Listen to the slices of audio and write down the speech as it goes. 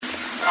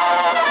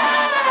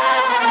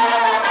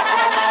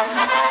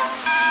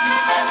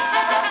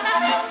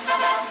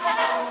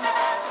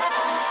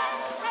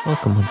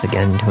welcome once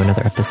again to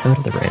another episode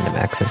of the Random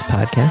Access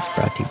Podcast,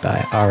 brought to you by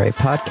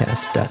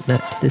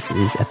rapodcast.net. This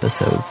is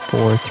episode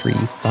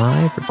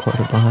 435,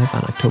 recorded live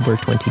on October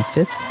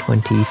 25th,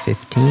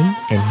 2015,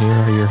 and here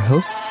are your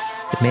hosts,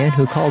 the man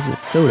who calls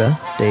it soda,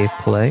 Dave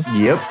Pillay.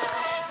 Yep.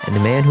 And the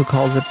man who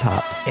calls it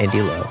pop,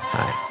 Andy Lowe.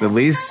 Hi. At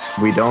least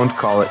we don't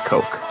call it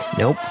Coke.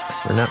 Nope, because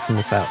we're not from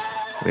the South.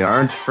 We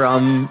aren't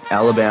from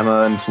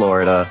Alabama and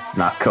Florida. It's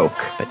not Coke.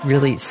 But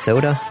really,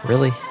 soda?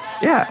 Really?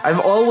 Yeah, I've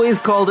always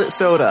called it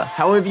soda.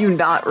 How have you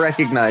not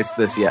recognized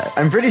this yet?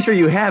 I'm pretty sure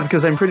you have,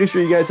 because I'm pretty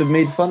sure you guys have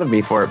made fun of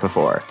me for it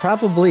before.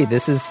 Probably.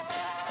 This is...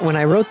 When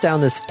I wrote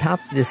down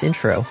this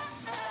intro,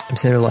 I'm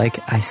sort of like,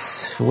 I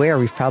swear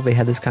we've probably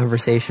had this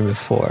conversation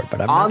before,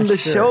 but I'm not On the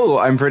sure. show,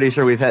 I'm pretty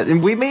sure we've had...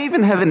 And we may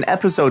even have an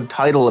episode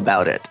title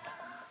about it.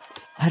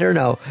 I don't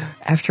know.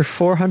 After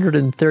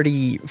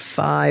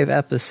 435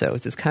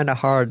 episodes, it's kind of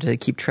hard to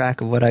keep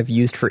track of what I've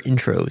used for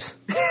intros.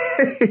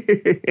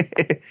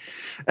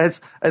 I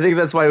think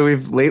that's why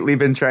we've lately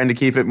been trying to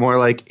keep it more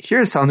like,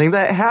 here's something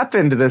that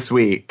happened this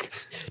week.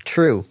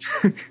 True.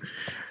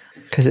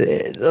 Because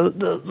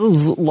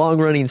those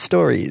long-running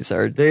stories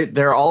are...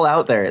 They're all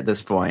out there at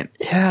this point.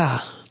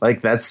 Yeah.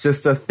 Like, that's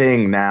just a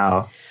thing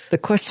now. The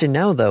question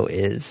now, though,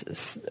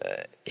 is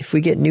if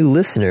we get new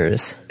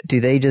listeners, do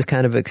they just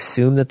kind of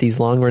assume that these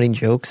long-running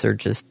jokes are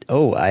just,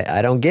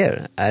 I don't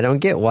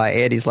get why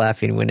Andy's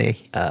laughing when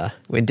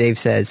Dave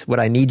says, what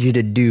I need you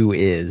to do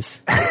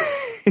is...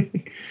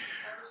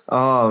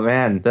 Oh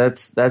man,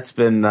 that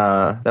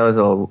was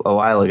a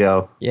while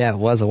ago. Yeah, it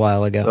was a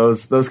while ago.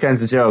 Those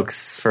kinds of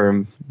jokes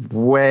from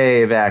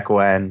way back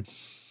when.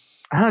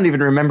 I don't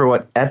even remember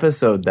what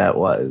episode that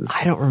was.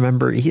 I don't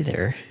remember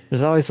either.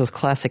 There's always those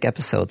classic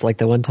episodes, like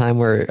the one time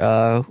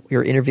where we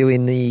were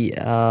interviewing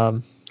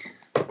the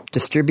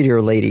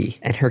distributor lady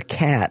and her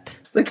cat.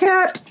 The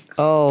cat.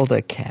 Oh,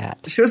 the cat.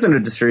 She wasn't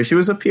a distributor. She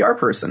was a PR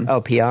person.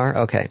 Oh, PR?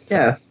 Okay.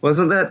 Sorry. Yeah.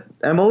 Wasn't that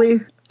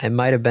Emily? It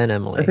might have been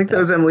Emily. I think that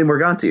was Emily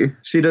Morganti.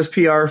 She does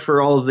PR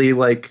for all the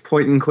like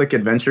point-and-click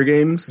adventure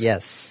games.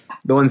 Yes.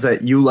 The ones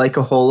that you like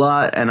a whole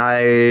lot and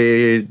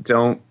I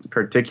don't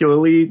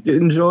particularly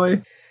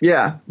enjoy.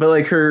 Yeah, but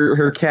like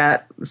her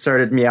cat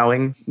started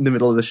meowing in the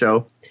middle of the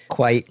show.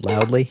 Quite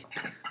loudly.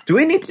 Do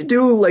we need to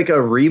do like a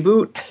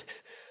reboot?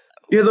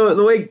 Yeah,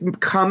 the way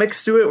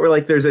comics do it, where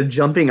like there's a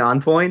jumping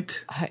on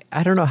point.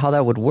 I don't know how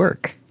that would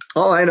work.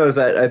 All I know is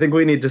that I think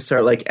we need to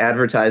start like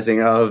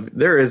advertising of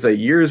there is a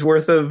year's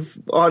worth of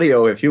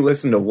audio if you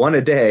listen to one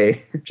a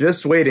day,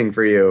 just waiting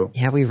for you.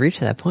 Yeah, we've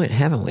reached that point,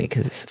 haven't we?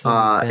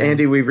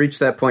 Andy, we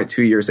reached that point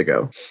 2 years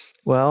ago.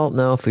 Well,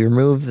 no, if we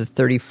remove the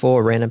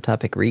 34 random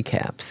topic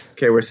recaps.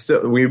 Okay,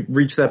 we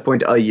reached that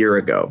point a year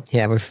ago.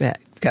 Yeah, we've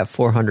got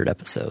 400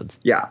 episodes.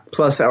 Yeah,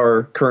 plus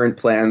our current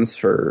plans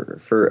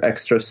for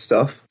extra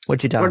stuff.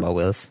 What you talking about,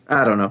 Willis?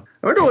 I don't know.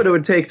 I wonder what it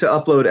would take to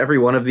upload every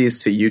one of these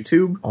to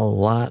YouTube. A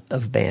lot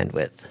of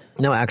bandwidth.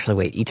 No, actually,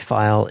 wait. Each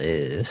file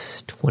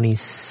is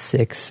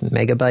 26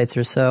 megabytes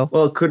or so.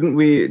 Well, couldn't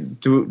we...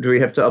 Do we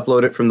have to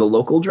upload it from the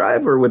local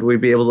drive, or would we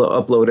be able to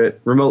upload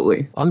it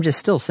remotely? I'm just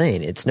still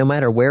saying, it's no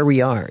matter where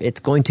we are, it's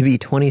going to be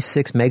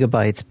 26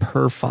 megabytes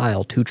per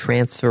file to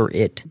transfer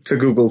it. To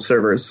Google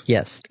servers.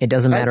 Yes. It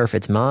doesn't matter if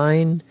it's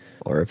mine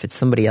or if it's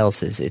somebody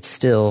else's. It's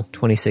still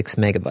 26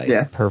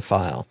 megabytes per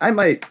file.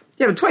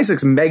 Yeah, but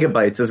 26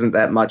 megabytes isn't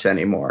that much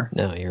anymore.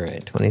 No, you're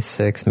right.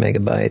 26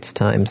 megabytes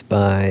times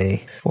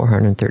by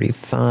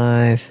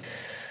 435,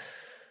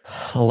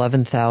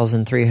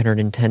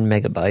 11,310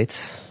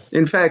 megabytes.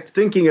 In fact,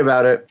 thinking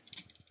about it,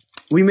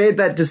 we made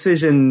that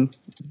decision,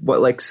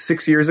 like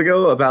 6 years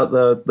ago about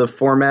the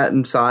format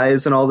and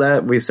size and all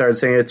that. We started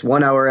saying it's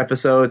 1 hour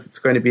episodes, it's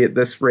going to be at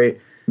this rate.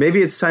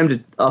 Maybe it's time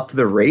to up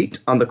the rate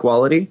on the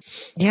quality.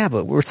 Yeah,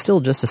 but we're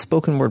still just a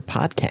spoken word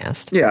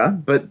podcast. Yeah,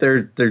 but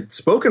their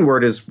spoken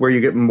word is where you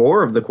get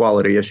more of the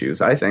quality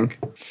issues, I think.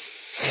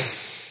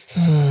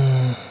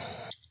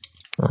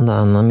 Hold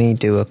on, let me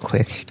do a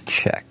quick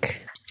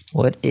check.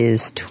 What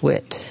is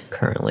Twit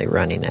currently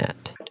running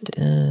at?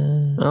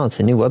 Oh, it's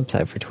a new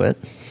website for Twit.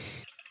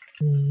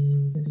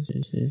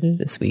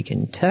 This Week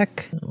in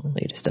Tech,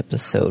 latest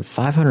episode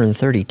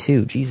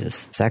 532.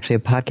 Jesus, there's actually a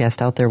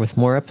podcast out there with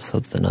more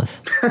episodes than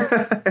us.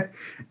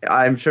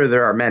 I'm sure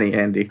there are many,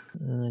 Andy.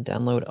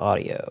 Download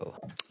audio.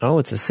 Oh,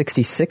 it's a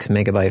 66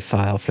 megabyte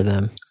file for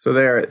them. So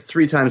they're at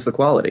 3 times the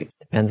quality.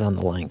 Depends on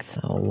the length.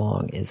 How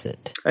long is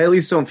it? I at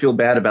least don't feel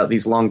bad about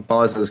these long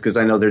pauses because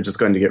I know they're just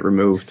going to get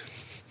removed.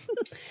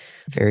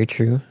 Very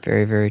true.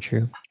 Very, very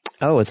true.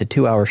 Oh, it's a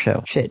 2-hour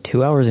show. Shit,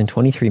 2 hours and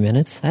 23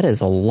 minutes? That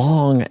is a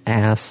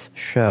long-ass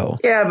show.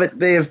 Yeah, but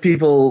they have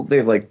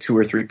like 2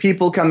 or 3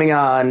 people coming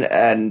on,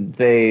 and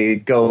they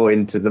go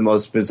into the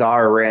most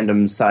bizarre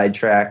random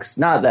sidetracks.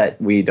 Not that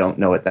we don't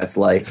know what that's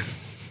like.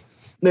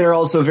 They're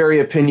also very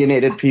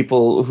opinionated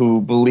people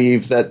who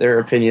believe that their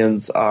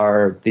opinions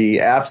are the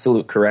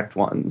absolute correct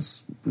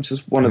ones, which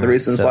is one of the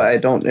reasons why I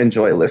don't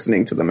enjoy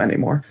listening to them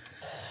anymore.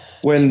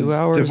 When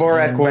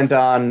Dvorak went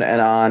on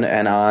and on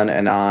and on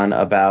and on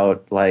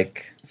about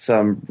like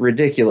some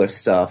ridiculous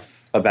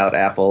stuff about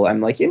Apple,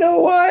 I'm like, you know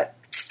what?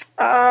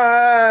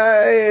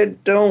 I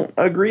don't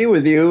agree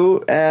with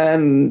you,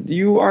 and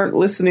you aren't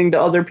listening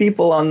to other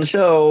people on the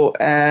show,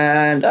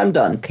 and I'm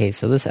done. Okay,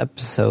 so this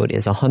episode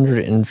is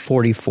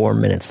 144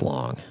 minutes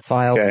long.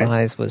 File Okay.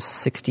 size was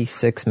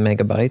 66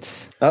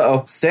 megabytes.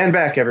 Uh-oh. Stand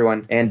back,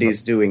 everyone.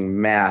 Andy's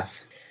doing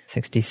math.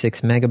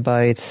 66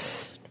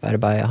 megabytes divided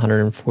by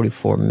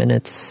 144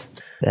 minutes.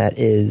 That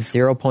is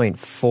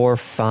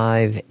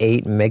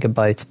 0.458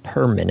 megabytes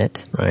per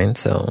minute, right?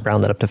 So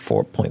round that up to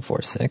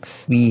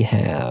 4.46. We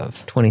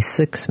have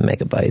 26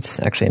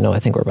 megabytes. Actually, no, I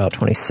think we're about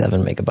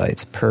 27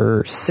 megabytes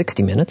per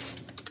 60 minutes.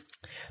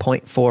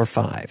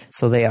 0.45.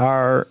 So they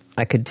are,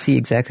 I could see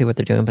exactly what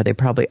they're doing, but they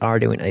probably are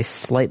doing a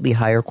slightly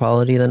higher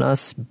quality than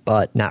us,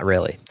 but not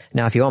really.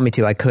 Now, if you want me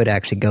to, I could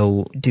actually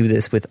go do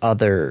this with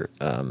other,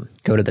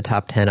 go to the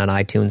top 10 on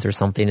iTunes or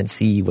something and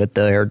see what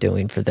they're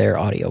doing for their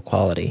audio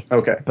quality.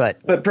 Okay.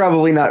 But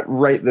probably not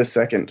right this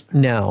second.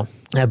 no,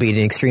 that'd be an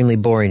extremely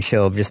boring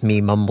show of just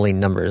me mumbling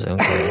numbers.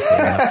 Okay, so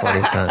about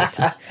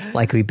 45,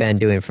 like we've been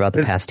doing for about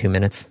the past 2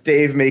 minutes.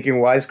 Dave making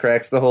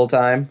wisecracks the whole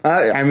time.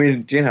 I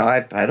mean,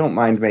 I don't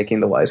mind making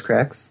the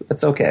wisecracks.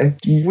 That's okay.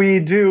 We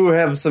do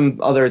have some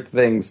other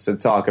things to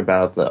talk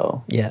about,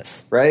 though.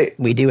 Yes. Right?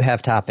 We do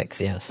have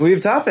topics, yes. We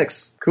have topics.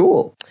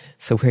 Cool.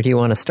 So where do you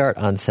want to start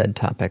on said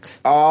topics?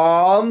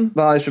 Well,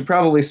 I should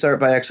probably start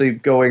by actually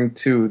going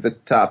to the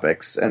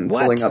topics and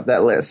What? pulling up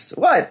that list.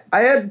 What? I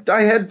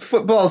had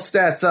football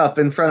stats up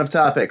in front of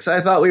topics.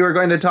 I thought we were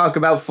going to talk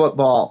about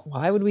football.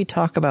 Why would we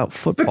talk about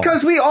football?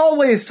 Because we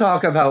always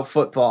talk about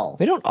football.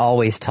 we don't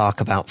always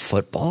talk about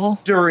football.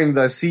 During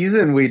the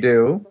season, we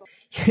do.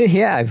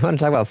 Yeah, if you want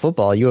to talk about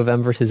football, U of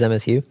M versus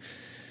MSU.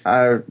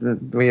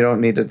 We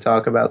don't need to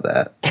talk about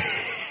that.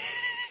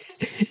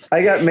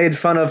 I got made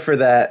fun of for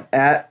that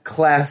at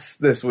class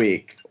this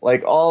week.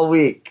 Like, all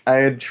week. I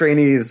had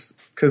trainees,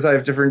 because I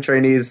have different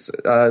trainees,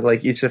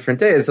 like, each different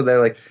day. So they're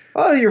like,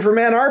 oh, you're from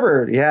Ann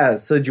Arbor. Yeah.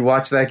 So did you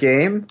watch that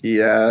game?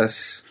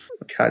 Yes.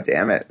 God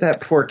damn it. That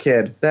poor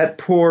kid. That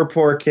poor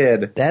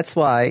kid. That's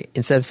why,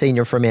 instead of saying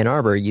you're from Ann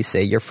Arbor, you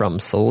say you're from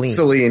Saline.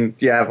 Celine.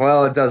 Yeah,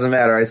 well, it doesn't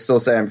matter. I still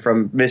say I'm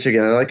from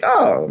Michigan. They're like,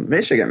 oh,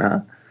 Michigan, huh?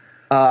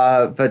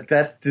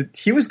 But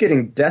he was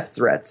getting death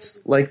threats.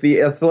 Like,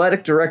 the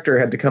athletic director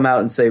had to come out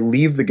and say,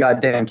 leave the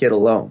goddamn kid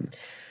alone.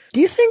 Do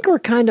you think we're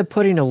kind of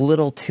putting a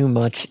little too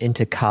much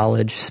into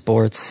college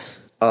sports?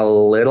 A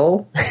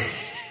little?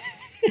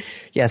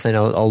 Yes, I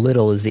know. A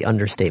little is the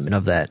understatement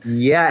of that.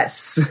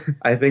 Yes.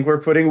 I think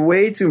we're putting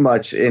way too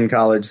much in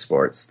college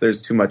sports.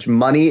 There's too much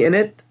money in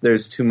it.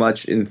 There's too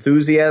much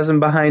enthusiasm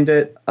behind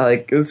it.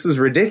 Like, this is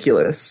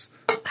ridiculous.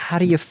 How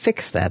do you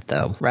fix that,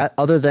 though?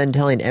 Other than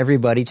telling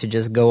everybody to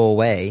just go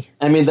away.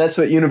 I mean, that's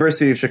what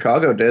University of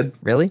Chicago did.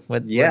 Really?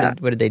 Yeah.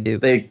 What did they do?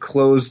 They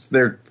closed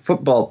their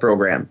football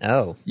program.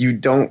 Oh, You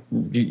don't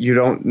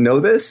know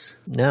this?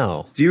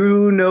 no. Do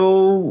you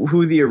know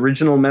who the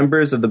original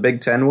members of the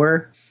Big Ten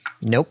were?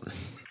 Nope.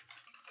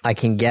 I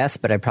can guess,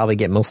 but I probably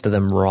get most of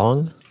them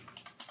wrong.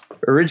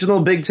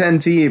 Original Big Ten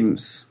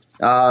teams.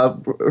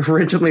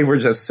 Originally were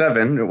just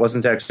 7. It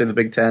wasn't actually the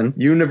Big Ten.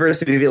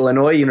 University of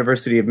Illinois,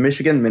 University of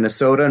Michigan,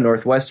 Minnesota,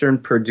 Northwestern,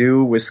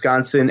 Purdue,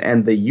 Wisconsin,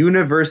 and the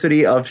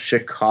University of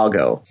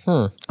Chicago.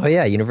 Oh,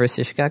 yeah,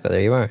 University of Chicago.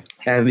 There you are.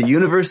 And the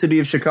University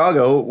of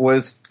Chicago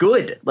was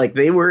good. Like,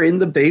 they were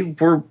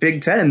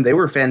Big Ten. They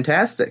were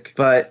fantastic.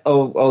 But a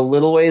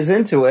little ways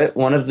into it,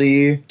 one of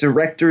the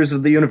directors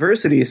of the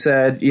university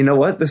said, you know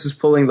what? This is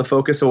pulling the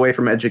focus away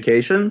from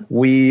education.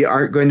 We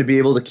aren't going to be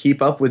able to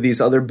keep up with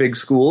these other big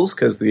schools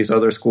because these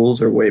other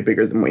schools are way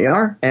bigger than we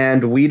are.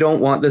 And we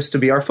don't want this to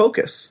be our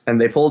focus. And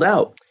they pulled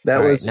out. That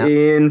All right, was now-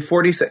 in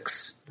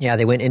 46. Yeah,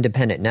 they went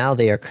independent. Now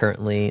they are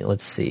currently,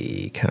 let's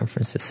see,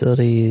 conference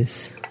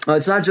facilities.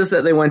 It's not just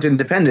that they went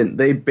independent.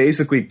 They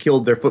basically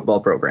killed their football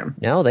program.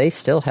 No, they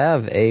still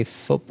have a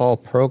football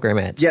program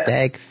at Yes.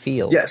 Stagg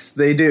Field. Yes,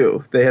 they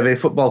do. They have a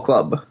football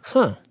club.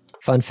 Huh.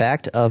 Fun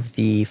fact of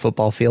the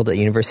football field at the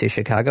University of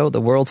Chicago,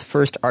 the world's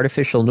first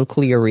artificial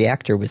nuclear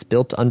reactor was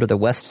built under the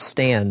west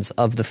stands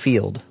of the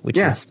field, which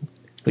Yeah.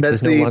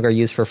 was no longer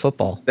used for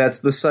football. That's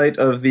the site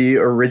of the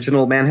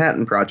original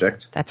Manhattan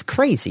Project. That's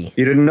crazy.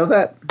 You didn't know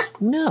that?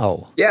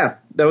 No. Yeah,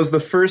 that was the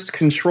first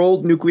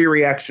controlled nuclear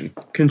reaction.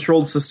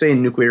 Controlled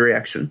sustained nuclear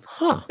reaction.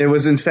 Huh. It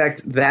was, in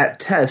fact, that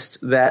test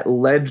that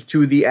led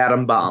to the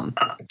atom bomb.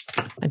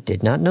 I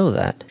did not know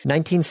that.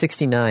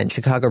 1969,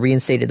 Chicago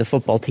reinstated the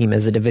football team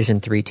as a Division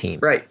III team.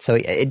 Right. So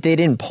they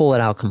didn't pull it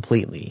out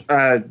completely.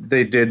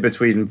 They did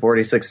between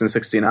 46 and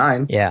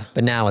 69. Yeah,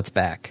 but now it's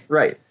back.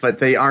 Right, but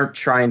they aren't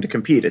trying to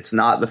compete. It's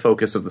not the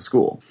focus of the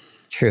school.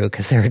 True,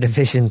 because they're a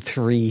Division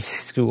III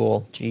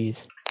school.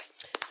 Jeez.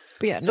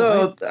 But yeah,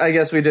 So, I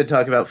guess we did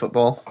talk about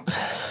football.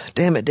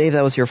 damn it, Dave,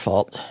 that was your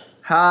fault.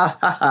 Ha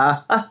ha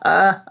ha ha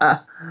ha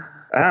ha.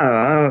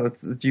 I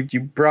don't know. You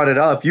brought it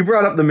up. You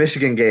brought up the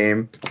Michigan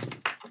game.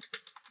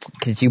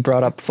 Because you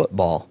brought up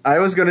football. I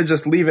was going to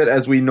just leave it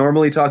as we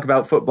normally talk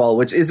about football,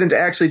 which isn't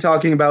actually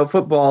talking about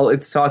football.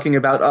 It's talking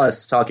about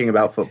us talking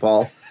about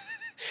football.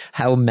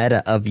 How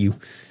meta of you.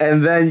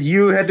 And then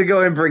you had to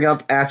go and bring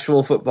up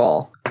actual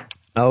football.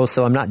 Oh,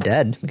 so I'm not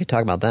dead. We could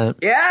talk about that.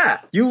 Yeah,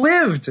 you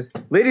lived.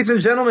 Ladies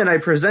and gentlemen, I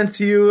present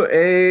to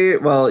you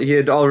well, he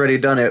had already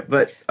done it,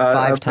 but...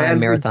 5-time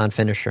marathon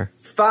finisher.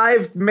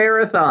 5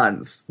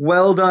 marathons.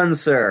 Well done,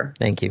 sir.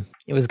 Thank you.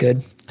 It was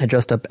good. I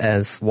dressed up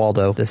as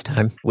Waldo this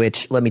time,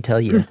 which, let me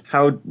tell you...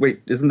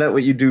 Wait, isn't that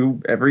what you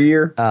do every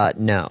year?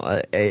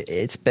 No.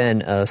 It's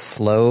been a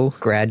slow,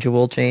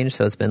 gradual change,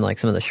 so it's been like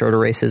some of the shorter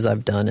races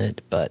I've done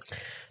it, but...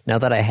 Now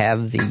that I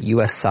have the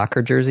U.S.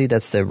 soccer jersey,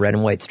 that's the red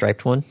and white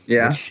striped one,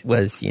 which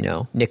was,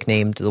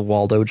 nicknamed the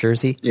Waldo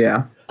jersey.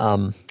 Yeah.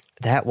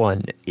 That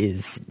one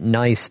is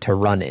nice to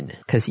run in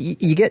because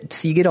you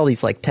get all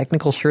these like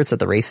technical shirts at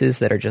the races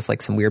that are just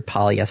like some weird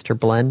polyester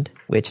blend,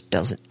 which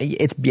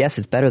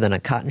it's better than a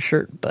cotton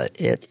shirt, but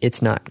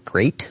it's not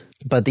great.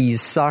 But these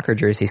soccer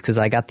jerseys, because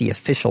I got the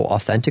official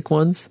authentic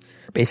ones,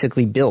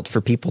 basically built for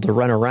people to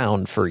run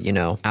around for,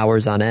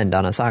 hours on end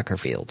on a soccer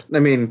field. I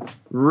mean,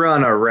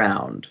 run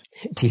around.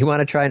 Do you want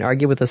to try and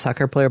argue with a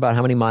soccer player about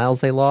how many miles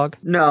they log?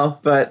 No,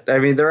 but I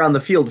mean, they're on the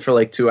field for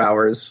like 2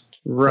 hours.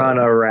 Run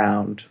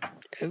around.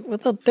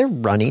 Well, they're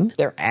running.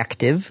 They're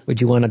active.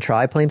 Would you want to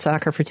try playing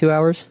soccer for 2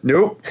 hours?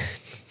 Nope.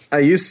 I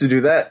used to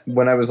do that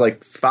when I was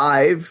like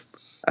 5.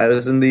 I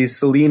was in the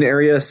Saline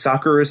Area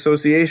Soccer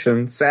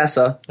Association,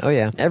 SASA. Oh,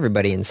 yeah.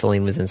 Everybody in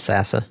Saline was in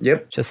SASA.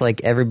 Yep. Just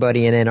like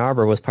everybody in Ann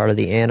Arbor was part of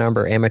the Ann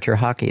Arbor Amateur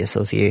Hockey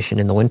Association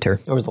in the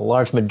winter. There was a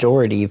large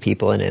majority of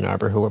people in Ann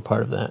Arbor who were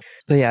part of that.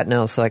 But yeah,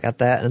 no, so I got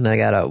that, and then I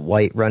got a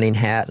white running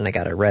hat, and I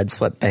got a red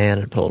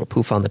sweatband, and put a little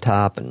poof on the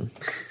top, and...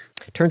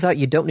 Turns out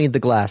you don't need the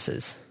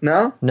glasses.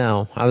 No?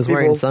 No. I was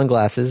wearing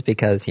sunglasses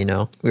because, we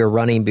were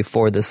running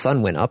before the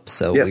sun went up,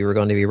 so we were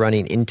going to be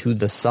running into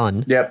the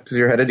sun. Yep, because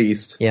you're headed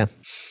east. Yeah.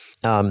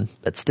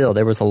 But still,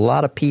 there was a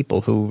lot of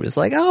people who was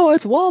like, oh,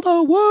 it's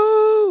Waldo,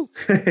 woo!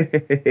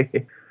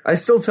 I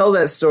still tell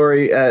that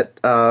story at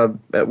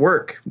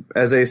work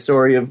as a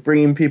story of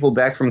bringing people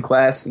back from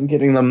class and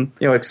getting them,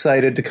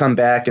 excited to come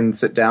back and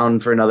sit down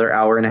for another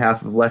hour and a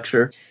half of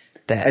lecture.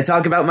 I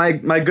talk about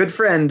my good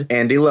friend,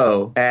 Andy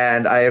Lowe,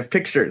 and I have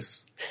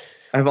pictures.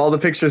 I have all the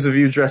pictures of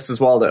you dressed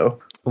as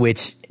Waldo.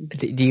 Which,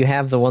 do you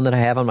have the one that I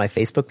have on my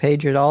Facebook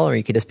page at all? Or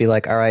you could just be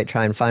like, all right,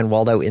 try and find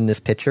Waldo in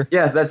this picture?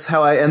 Yeah, that's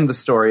how I end the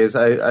story, is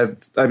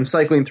I'm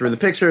cycling through the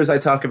pictures. I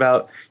talk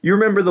about, you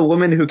remember the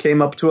woman who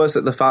came up to us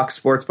at the Fox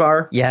Sports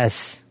Bar?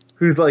 Yes.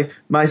 Who's like,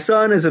 my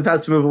son is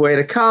about to move away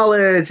to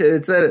college,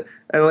 and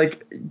I'm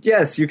like,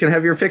 yes, you can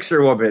have your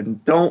picture,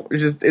 woman.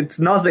 It's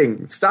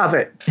nothing. Stop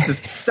it.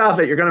 Just stop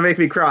it. You're going to make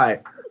me cry.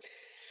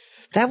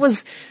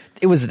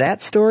 It was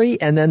that story,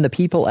 and then the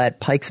people at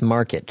Pike's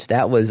Market.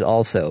 That was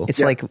also. It's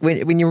like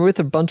when you're with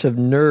a bunch of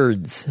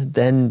nerds,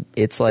 then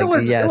it's like, It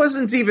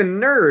wasn't even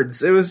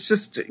nerds. It was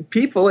just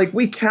people. Like,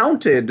 we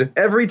counted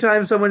every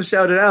time someone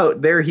shouted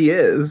out, there he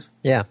is.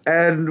 Yeah.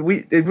 And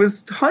it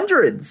was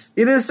hundreds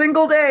in a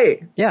single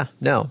day. Yeah,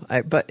 no.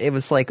 But it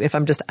was like, if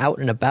I'm just out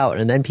and about,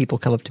 and then people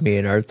come up to me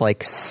and are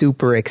like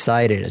super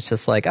excited, it's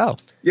just like, oh.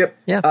 Yep.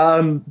 Yeah.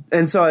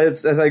 And so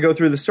as I go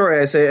through the story,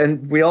 I say,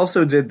 and we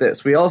also did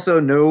this. We also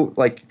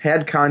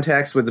had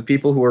contacts with the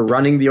people who were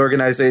running the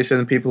organization,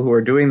 the people who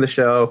were doing the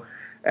show.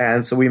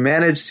 And so we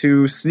managed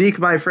to sneak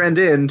my friend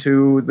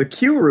into the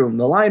queue room,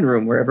 the line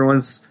room, where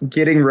everyone's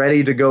getting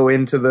ready to go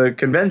into the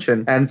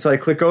convention. And so I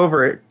click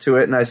over to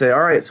it and I say, all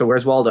right, so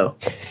where's Waldo?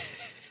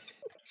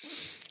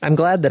 I'm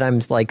glad that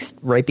I'm like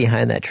right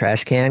behind that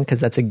trash can,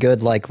 because that's a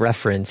good like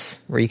reference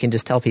where you can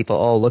just tell people,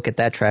 oh, look at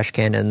that trash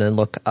can, and then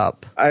look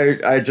up.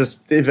 I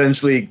just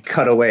eventually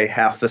cut away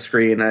half the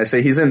screen and I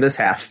say, he's in this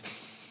half.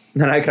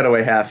 And then I cut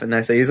away half and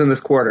I say, he's in this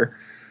quarter.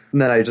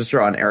 And then I just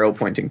draw an arrow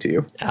pointing to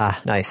you.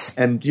 Ah, nice.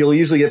 And you'll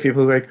usually get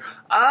people who are like,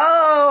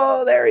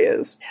 oh, there he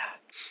is. Yeah.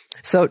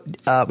 So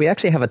we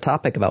actually have a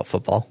topic about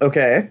football.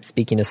 Okay.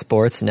 Speaking of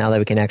sports, now that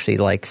we can actually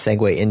like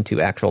segue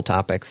into actual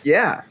topics.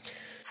 Yeah.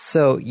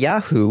 So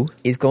Yahoo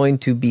is going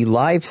to be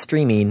live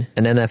streaming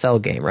an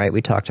NFL game, right?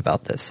 We talked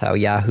about this, how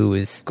Yahoo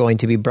is going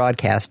to be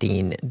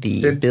broadcasting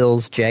the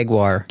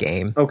Bills-Jaguar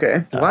game.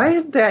 Okay.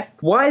 Why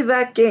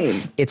that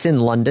game? It's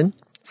in London.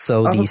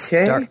 So the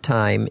start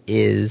time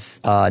is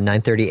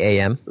 9:30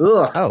 a.m.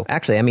 Ugh. Oh,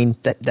 actually, I mean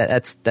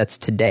that's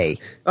today.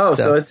 Oh,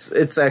 so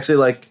it's actually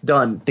like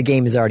done. The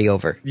game is already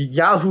over.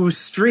 Yahoo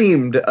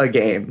streamed a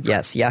game.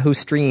 Yes, Yahoo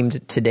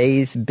streamed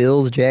today's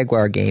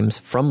Bills-Jaguar games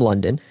from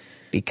London,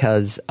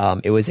 because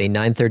it was a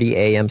 9:30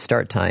 a.m.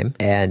 start time,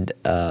 and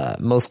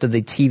most of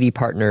the TV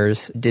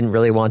partners didn't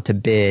really want to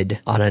bid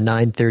on a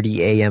 9:30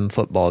 a.m.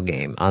 football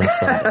game on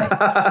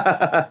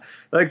Sunday.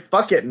 Like,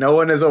 fuck it, no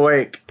one is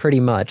awake.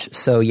 Pretty much.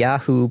 So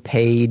Yahoo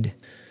paid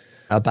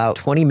about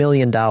 $20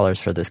 million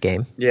for this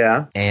game.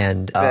 Yeah.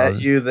 And bet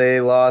you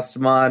they lost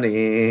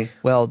money.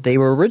 Well, they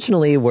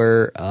originally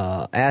were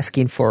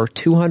asking for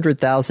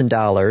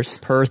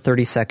 $200,000 per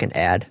 30-second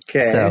ad.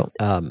 Okay.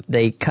 So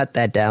they cut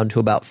that down to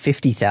about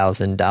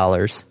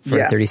 $50,000 for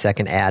a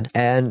 30-second ad.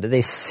 And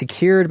they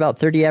secured about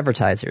 30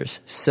 advertisers.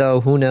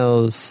 So who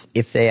knows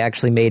if they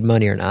actually made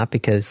money or not,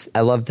 because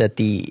I love that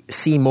the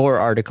See More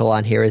article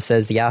on here, it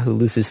says Yahoo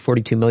loses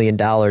 $42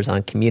 million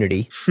on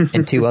Community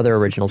and 2 other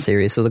original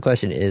series. So the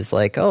question is, like,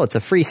 like, oh, it's a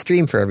free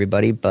stream for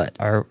everybody, but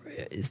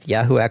is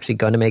Yahoo actually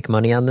going to make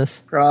money on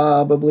this?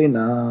 Probably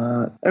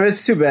not. I mean,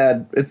 it's too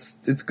bad. It's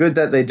good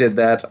that they did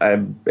that.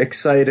 I'm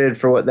excited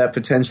for what that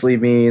potentially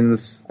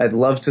means. I'd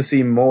love to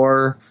see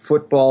more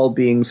football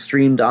being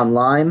streamed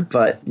online,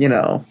 but,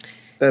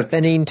 that's...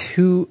 Spending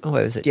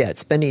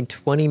spending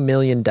 $20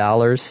 million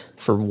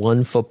for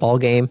one football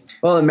game.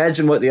 Well,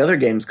 imagine what the other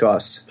games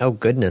cost. Oh,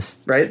 goodness.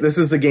 Right? This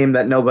is the game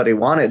that nobody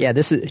wanted. Yeah,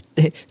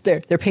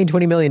 they're paying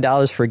 $20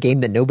 million for a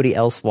game that nobody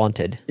else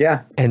wanted.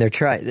 Yeah. And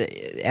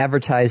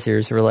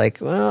advertisers were like,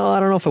 well, I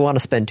don't know if I want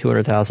to spend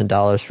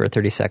 $200,000 for a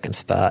 30-second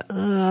spot.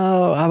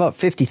 Oh, how about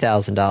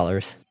 $50,000?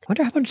 I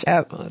wonder how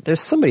much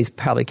somebody's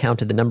probably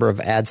counted the number of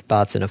ad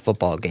spots in a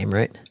football game,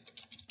 right?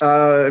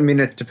 I mean,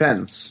 it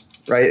depends,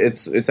 right?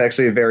 It's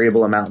actually a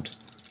variable amount.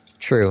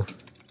 True.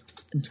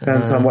 It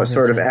depends on what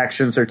sort of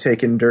actions are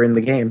taken during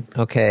the game.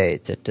 Okay.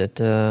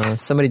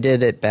 Somebody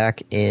did it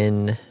back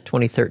in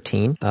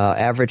 2013.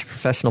 Average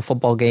professional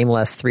football game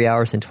lasts 3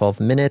 hours and 12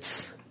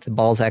 minutes. If the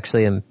ball's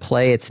actually in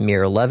play, it's a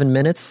mere 11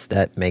 minutes.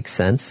 That makes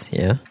sense,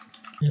 yeah.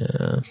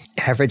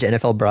 Average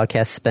NFL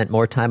broadcast spent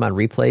more time on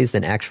replays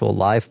than actual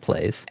live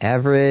plays.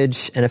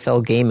 Average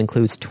NFL game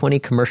includes 20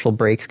 commercial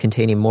breaks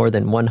containing more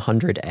than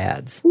 100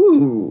 ads.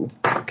 Ooh.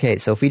 Okay,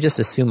 so if we just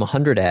assume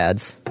 100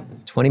 ads,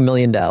 $20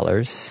 million.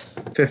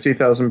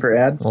 $50,000 per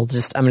ad?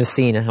 I'm just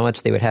seeing how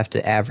much they would have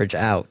to average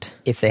out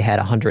if they had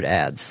 100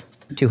 ads.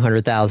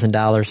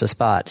 $200,000 a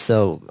spot.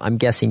 So I'm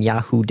guessing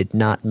Yahoo did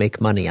not make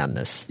money on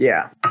this.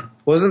 Yeah.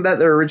 Wasn't that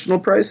their original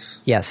price?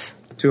 Yes.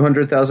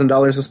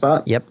 $200,000 a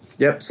spot?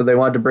 Yep, so they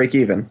wanted to break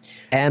even.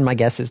 And my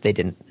guess is they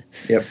didn't.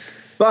 Yep.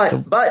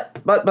 But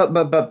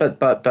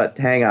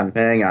hang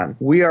on.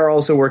 We are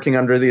also working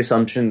under the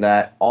assumption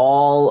that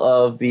all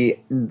of the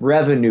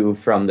revenue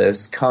from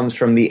this comes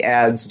from the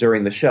ads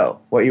during the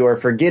show. What you are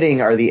forgetting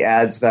are the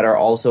ads that are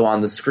also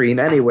on the screen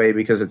anyway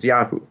because it's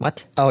Yahoo.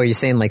 What? Oh, are you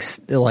saying like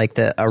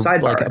the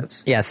sidebar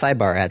ads? Yeah,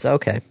 sidebar ads.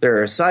 Okay.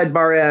 There are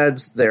sidebar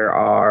ads. There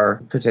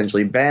are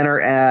potentially banner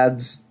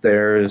ads.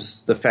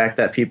 There's the fact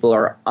that people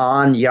are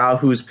on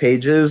Yahoo's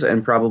pages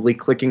and probably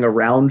clicking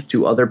around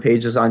to other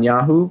pages on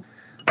Yahoo.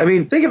 I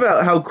mean, think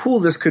about how cool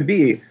this could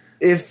be.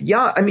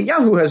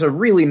 Yahoo has a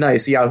really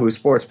nice Yahoo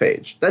Sports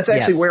page. That's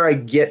actually where I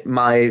get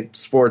my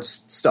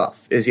sports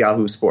stuff, is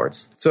Yahoo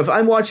Sports. So if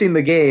I'm watching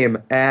the game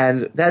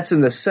and that's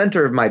in the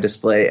center of my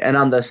display and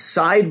on the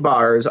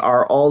sidebars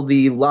are all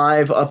the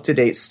live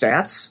up-to-date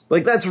stats,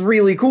 like that's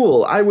really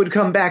cool. I would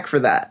come back for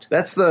that.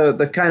 That's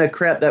the kind of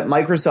crap that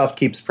Microsoft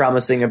keeps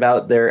promising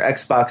about their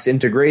Xbox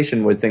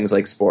integration with things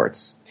like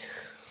sports.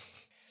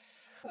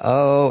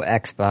 Oh,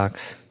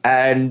 Xbox.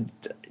 And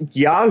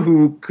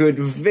Yahoo could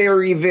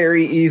very,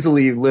 very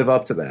easily live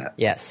up to that.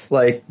 Yes.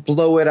 Like,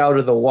 blow it out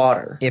of the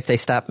water. If they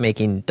stop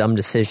making dumb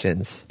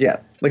decisions.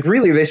 Yeah. Like,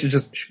 really, they should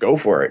just go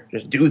for it.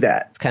 Just do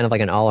that. It's kind of like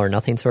an all or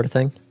nothing sort of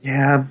thing.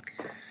 Yeah.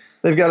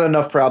 They've got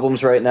enough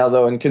problems right now,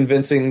 though, in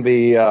convincing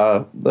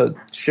the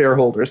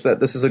shareholders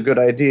that this is a good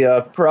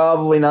idea.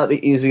 Probably not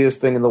the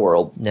easiest thing in the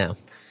world. No.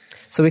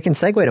 So we can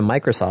segue to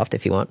Microsoft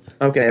if you want.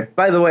 Okay.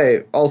 By the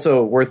way,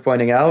 also worth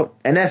pointing out,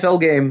 NFL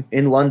game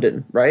in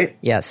London, right?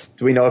 Yes.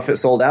 Do we know if it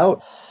sold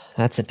out?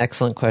 That's an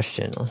excellent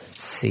question.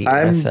 Let's see.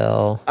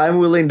 NFL. I'm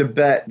willing to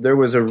bet there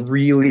was a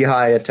really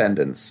high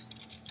attendance.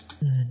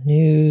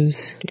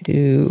 News.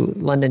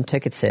 London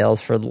ticket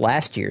sales for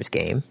last year's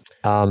game.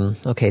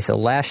 So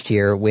last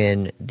year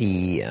when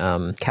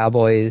the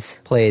Cowboys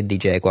played the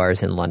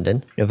Jaguars in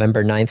London,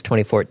 November 9th,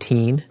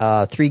 2014,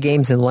 3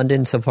 games in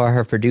London so far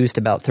have produced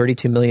about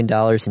 $32 million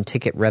in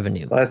ticket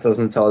revenue. That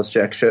doesn't tell us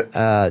jack shit.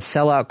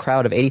 Sellout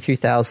crowd of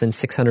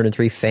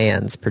 83,603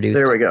 fans produced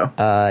there we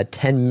go.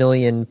 10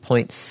 million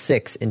point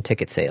 6 in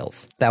ticket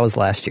sales. That was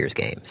last year's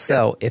game.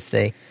 So if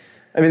they...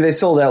 they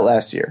sold out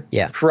last year.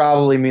 Yeah.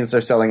 Probably means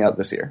they're selling out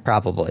this year.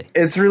 Probably.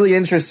 It's really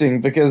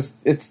interesting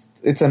because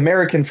it's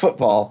American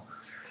football.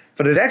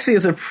 But it actually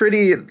is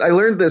I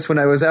learned this when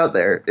I was out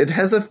there. It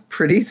has a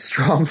pretty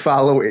strong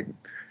following.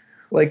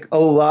 Like, a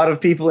lot of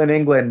people in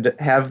England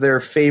have their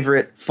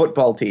favorite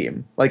football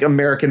team, like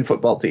American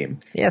football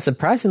team. Yeah,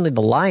 surprisingly,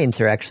 the Lions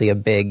are actually a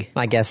big,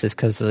 my guess is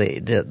because of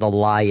the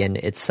lion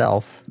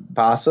itself.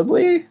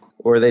 Possibly?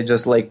 Or they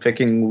just like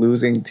picking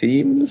losing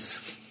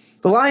teams?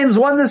 The Lions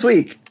won this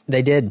week.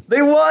 They did.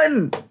 They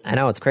won! I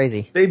know, it's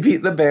crazy. They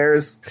beat the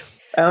Bears.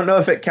 I don't know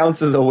if it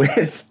counts as a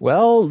win.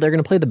 Well, they're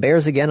going to play the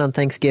Bears again on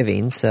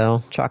Thanksgiving,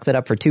 so chalk that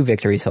up for 2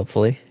 victories,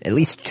 hopefully. At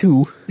least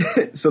 2.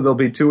 So they'll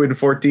be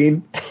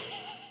 2-14?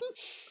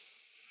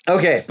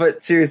 Okay,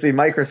 but seriously,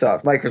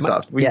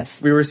 Microsoft.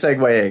 We were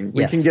segueing.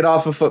 We can get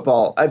off of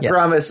football. I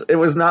promise it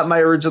was not my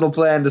original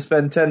plan to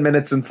spend 10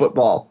 minutes in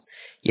football.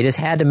 You just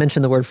had to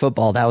mention the word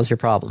football. That was your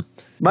problem.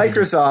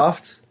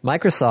 Microsoft.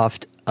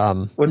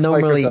 What's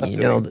normally,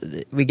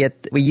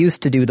 Microsoft we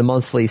used to do the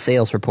monthly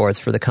sales reports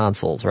for the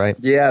consoles, right?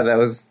 Yeah, that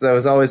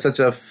was always such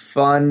a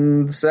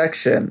fun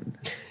section.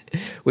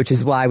 which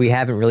is why we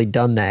haven't really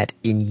done that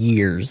in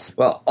years.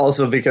 Well,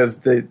 also because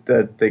they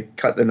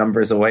cut the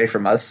numbers away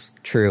from us.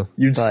 True.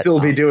 You'd still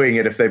be doing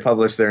it if they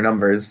published their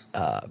numbers.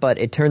 But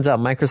it turns out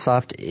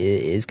Microsoft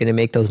is going to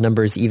make those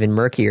numbers even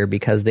murkier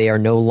because they are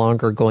no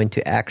longer going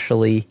to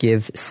actually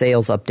give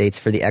sales updates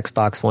for the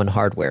Xbox One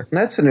hardware.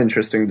 That's an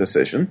interesting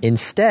decision.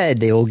 Instead,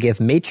 they will give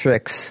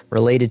metrics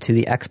related to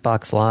the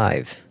Xbox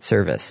Live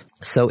service.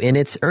 So in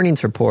its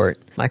earnings report,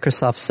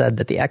 Microsoft said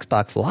that the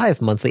Xbox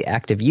Live monthly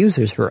active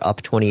users were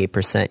up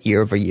 28%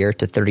 year over year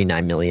to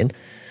 39 million,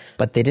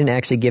 but they didn't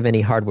actually give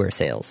any hardware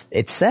sales.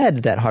 It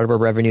said that hardware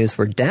revenues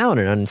were down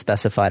an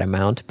unspecified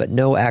amount, but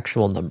no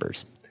actual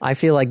numbers. I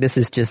feel like this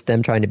is just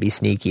them trying to be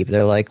sneaky.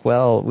 They're like,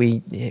 well,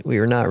 we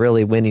are not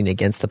really winning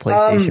against the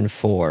PlayStation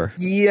 4.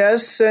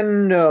 Yes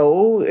and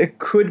no. It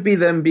could be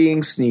them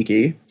being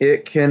sneaky.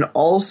 It can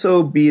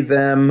also be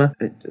them.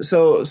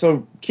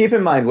 So keep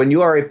in mind, when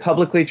you are a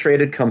publicly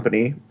traded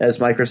company, as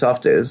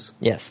Microsoft is,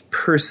 Yes.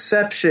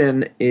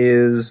 perception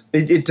is,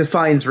 it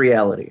defines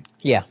reality.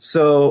 Yeah.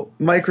 So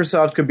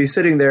Microsoft could be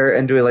sitting there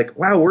and doing like,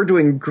 wow, we're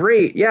doing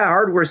great. Yeah,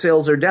 hardware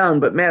sales are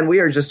down, but man, we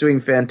are just doing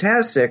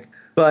fantastic.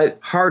 But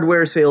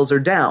hardware sales are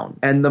down.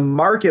 And the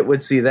market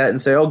would see that and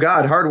say, oh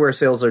God, hardware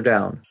sales are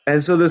down.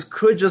 And so this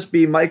could just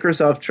be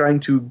Microsoft trying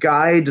to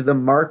guide the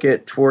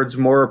market towards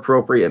more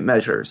appropriate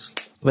measures.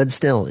 But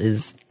still,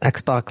 is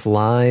Xbox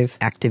Live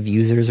active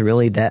users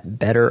really that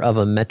better of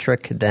a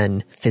metric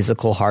than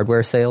physical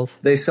hardware sales?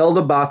 They sell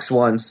the box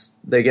once,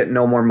 they get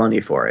no more money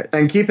for it.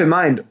 And keep in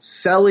mind,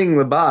 selling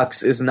the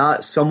box is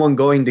not someone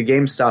going to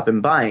GameStop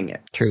and buying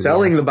it. True,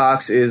 selling yes. the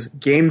box is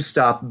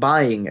GameStop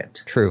buying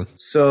it. True.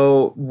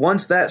 So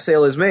once that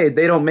sale is made,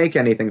 they don't make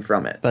anything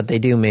from it. But they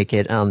do make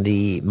it on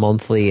the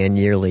monthly and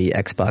yearly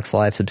Xbox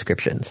Live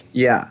subscriptions.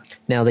 Yeah.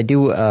 Now, they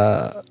do,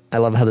 I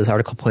love how this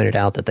article pointed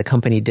out that the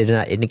company did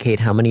not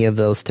indicate how many of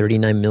those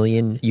 39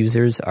 million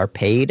users are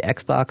paid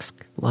Xbox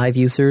Live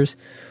users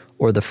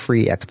or the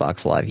free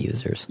Xbox Live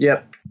users.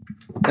 Yep.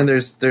 And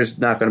there's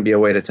not going to be a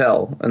way to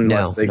tell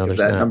unless they give there's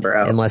that not. number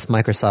out. Unless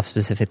Microsoft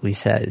specifically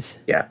says.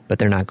 Yeah. But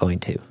they're not going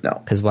to.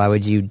 No. Because why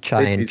would you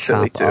try It'd be and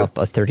silly chop too. up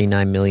a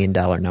 $39 million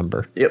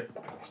number? Yep.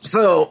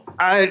 So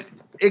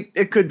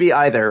it could be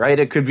either, right?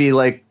 It could be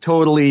like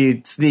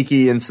totally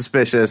sneaky and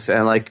suspicious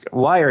and like,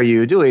 why are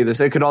you doing this?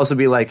 It could also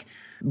be like,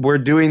 we're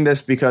doing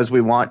this because we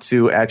want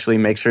to actually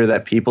make sure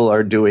that people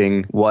are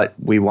doing what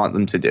we want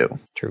them to do.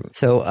 True.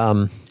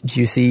 So, did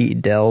you see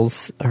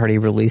Dell's already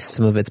released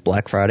some of its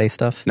Black Friday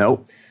stuff?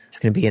 Nope. It's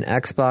going to be an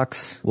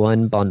Xbox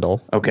One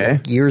bundle. Okay.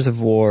 With Gears of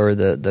War,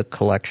 the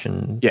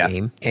collection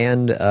game,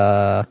 and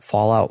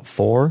Fallout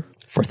 4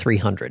 for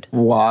 $300.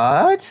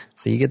 What?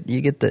 So you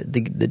get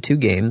the two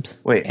games.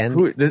 Wait,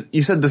 and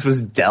you said this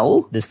was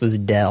Dell? this was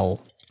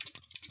Dell.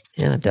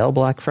 Yeah, Dell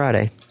Black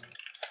Friday.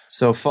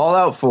 So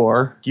Fallout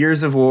 4,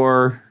 Gears of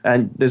War,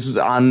 and this was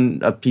on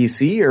a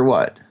PC or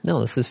what?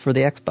 No, this is for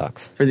the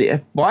Xbox.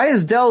 Why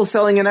is Dell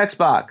selling an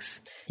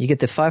Xbox? You get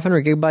the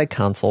 500 gigabyte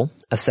console,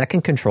 a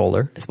second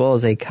controller, as well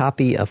as a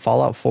copy of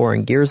Fallout 4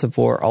 and Gears of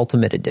War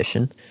Ultimate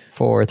Edition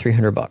for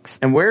 $300.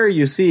 And where are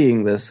you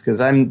seeing this? Because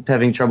I'm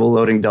having trouble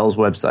loading Dell's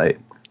website.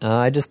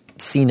 I just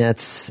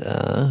CNET's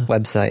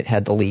website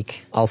had the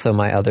leak. Also,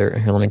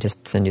 here, let me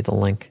just send you the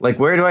link. Like,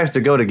 where do I have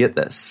to go to get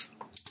this?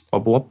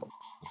 Whoop, whoop.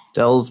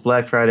 Dell's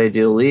Black Friday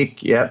deal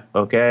leak. Yep.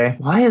 Okay.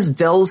 Why is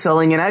Dell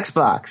selling an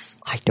Xbox?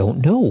 I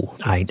don't know.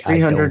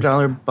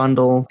 $300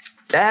 bundle.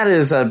 That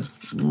is a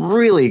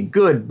really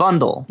good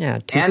bundle. Yeah,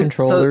 two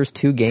controllers,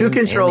 two games, 2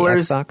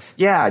 controllers. And the Xbox.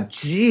 Yeah,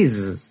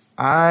 Jesus.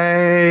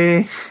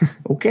 Okay.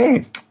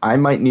 I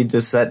might need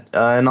to set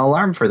an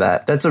alarm for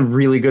that. That's a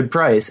really good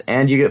price.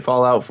 And you get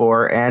Fallout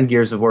 4 and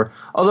Gears of War.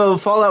 Although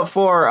Fallout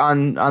 4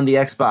 on the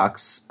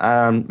Xbox,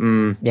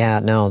 Yeah,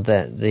 no,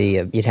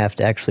 you'd have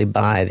to actually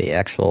buy the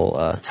actual.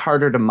 it's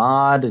harder to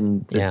mod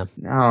and Yeah.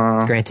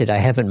 Granted, I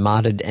haven't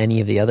modded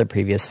any of the other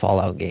previous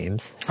Fallout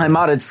games. I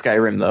modded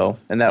Skyrim though,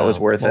 and that was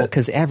worth it.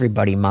 Because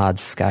everybody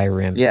mods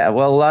Skyrim. Yeah,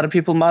 well, a lot of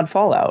people mod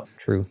Fallout.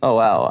 True. Oh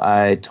wow,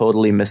 I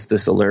totally missed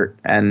this alert,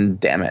 and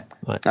damn it.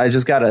 What? I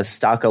just got a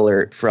stock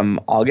alert from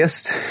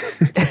August.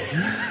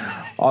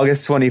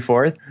 August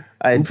 24th.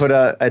 I'd put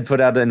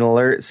out an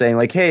alert saying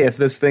like, hey, if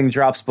this thing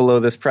drops below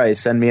this price,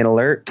 send me an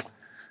alert.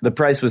 The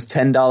price was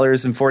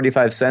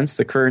 $10.45.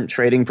 The current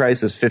trading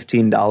price is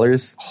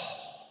 $15.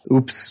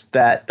 Oops,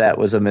 that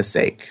was a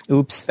mistake.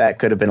 Oops. That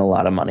could have been a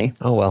lot of money.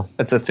 Oh, well.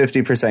 That's a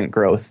 50%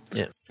 growth.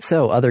 Yeah.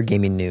 So, other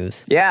gaming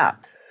news. Yeah.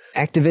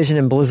 Activision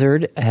and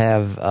Blizzard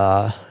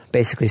have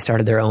basically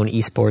started their own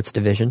esports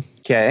division.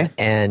 Okay.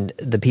 And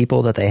the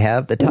people that they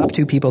have, the top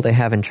two people they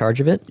have in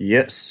charge of it,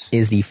 Yes.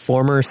 is the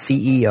former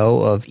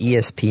CEO of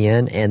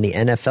ESPN and the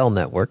NFL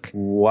Network.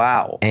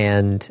 Wow.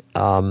 And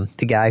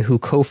the guy who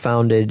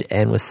co-founded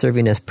and was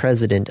serving as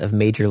president of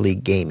Major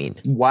League Gaming.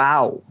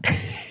 Wow.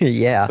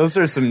 Yeah. Those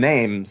are some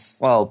names.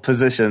 Well,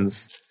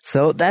 positions.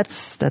 So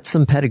that's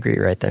some pedigree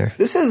right there.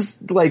 This is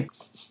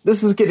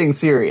getting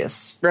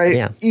serious, right?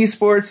 Yeah.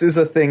 Esports is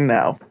a thing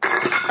now.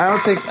 I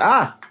don't think...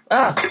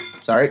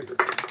 Sorry.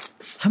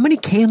 How many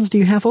cans do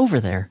you have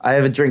over there? I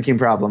have a drinking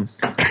problem.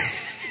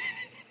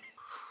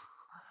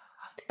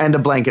 And a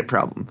blanket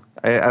problem.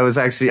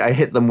 I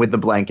hit them with the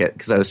blanket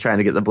because I was trying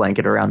to get the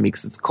blanket around me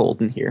because it's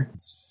cold in here.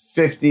 It's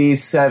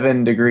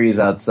 57 degrees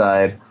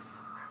outside.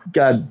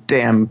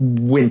 Goddamn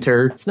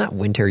winter. It's not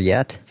winter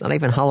yet. It's not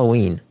even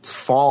Halloween. It's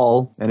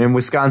fall, and in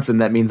Wisconsin,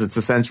 that means it's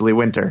essentially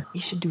winter.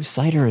 You should do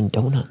cider and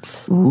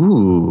donuts.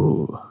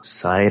 Ooh,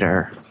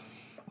 cider.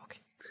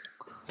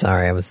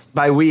 Sorry, I was...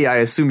 By we, I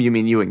assume you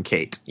mean you and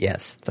Kate.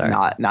 Yes, sorry.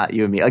 Not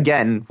you and me.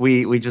 Again,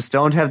 we just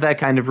don't have that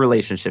kind of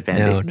relationship,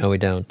 Andy. No, we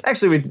don't.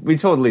 Actually, we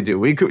totally do.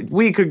 We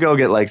could go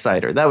get like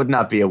cider. That would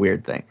not be a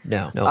weird thing.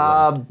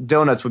 No.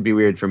 Donuts would be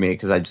weird for me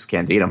because I just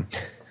can't eat them.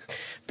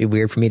 Be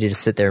weird for me to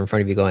just sit there in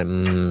front of you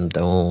going,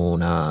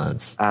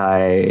 donuts. I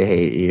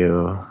hate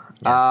you.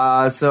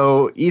 Yeah.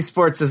 So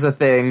esports is a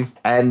thing,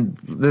 and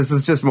this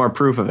is just more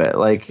proof of it.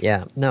 Like,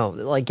 yeah, no,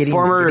 like getting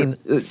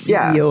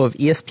CEO of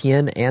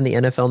ESPN and the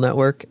NFL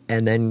Network,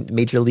 and then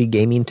Major League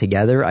Gaming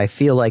together. I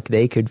feel like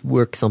they could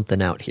work something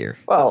out here.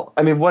 Well,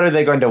 I mean, what are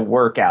they going to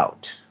work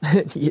out?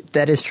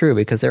 That is true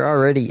because there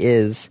already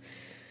is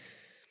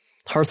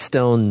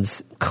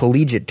Hearthstone's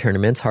collegiate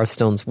tournaments,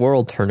 Hearthstone's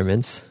world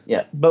tournaments.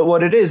 Yeah, but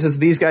what it is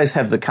these guys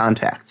have the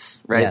contacts,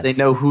 right? Yes. They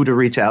know who to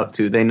reach out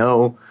to. They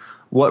know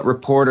what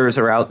reporters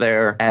are out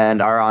there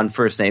and are on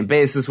first name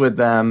basis with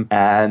them,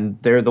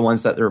 and they're the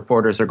ones that the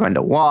reporters are going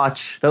to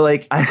watch. But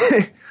like,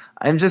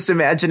 I'm just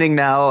imagining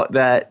now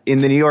that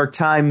in the New York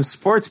Times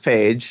sports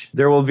page,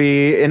 there will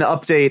be an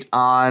update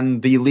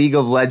on the League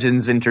of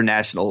Legends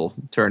International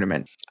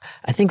tournament.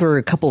 I think we're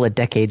a couple of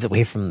decades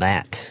away from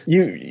that.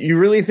 You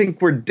really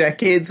think we're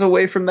decades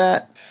away from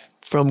that?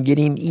 From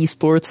getting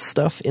esports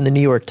stuff in the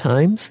New York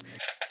Times?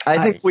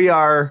 I think we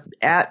are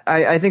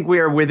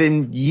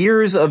within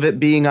years of it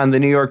being on the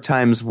New York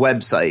Times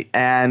website,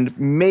 and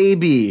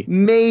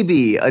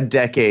maybe a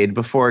decade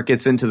before it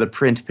gets into the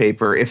print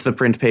paper, if the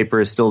print paper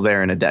is still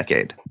there in a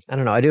decade. I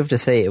don't know. I do have to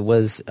say it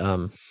was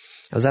I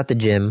was at the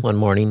gym one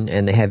morning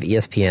and they have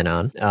ESPN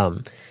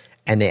on.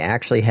 And they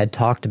actually had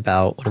talked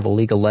about one of the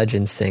League of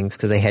Legends things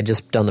because they had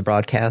just done the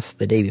broadcast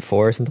the day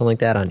before or something like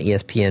that on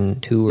ESPN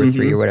 2 or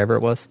 3 or whatever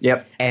it was.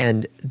 Yep.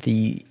 And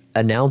the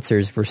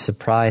announcers were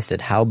surprised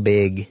at how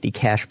big the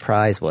cash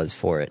prize was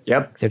for it.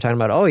 Yep. They're talking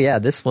about, oh yeah,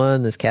 this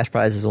cash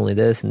prize is only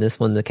this, and this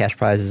one, the cash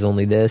prize is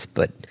only this,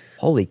 but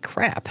holy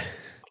crap.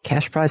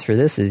 Cash prize for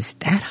this is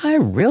that high?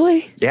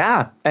 Really?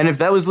 Yeah. And if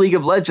that was League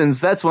of Legends,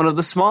 that's one of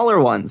the smaller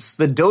ones.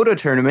 The Dota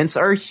tournaments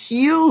are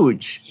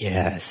huge.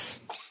 Yes.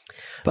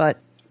 But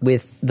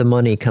with the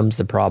money comes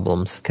the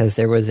problems, because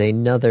there was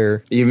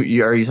another... Are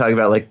you talking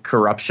about like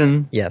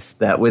corruption? Yes.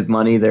 That with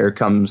money there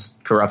comes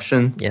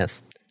corruption?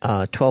 Yes.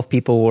 12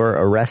 people were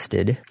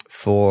arrested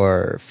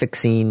for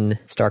fixing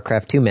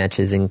StarCraft 2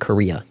 matches in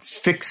Korea.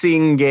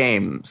 Fixing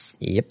games?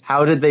 Yep.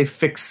 How did they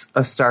fix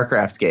a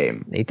StarCraft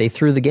game? They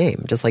threw the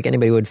game, just like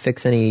anybody would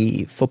fix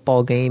any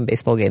football game,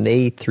 baseball game.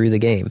 They threw the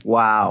game.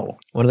 Wow.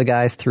 One of the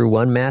guys threw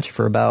one match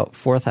for about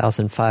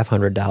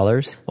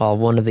 $4,500, while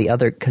one of the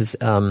other, because,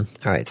 all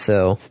right,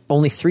 so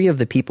only 3 of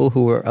the people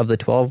who were, of the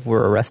 12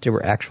 were arrested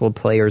were actual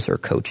players or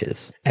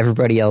coaches.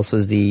 Everybody else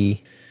was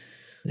the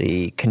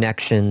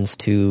connections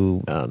to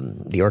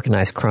the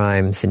organized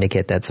crime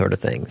syndicate, that sort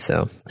of thing.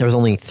 So there was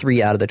only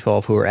 3 out of the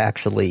 12 who were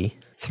actually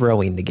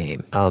throwing the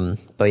game.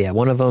 But yeah,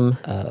 one of them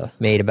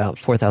made about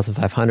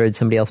 $4,500.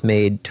 Somebody else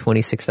made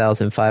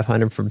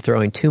 $26,500 from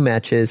throwing 2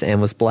 matches and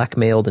was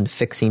blackmailed and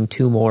fixing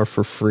 2 more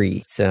for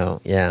free.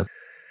 So yeah.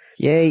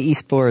 Yay,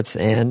 esports,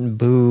 and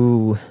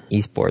boo,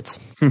 esports.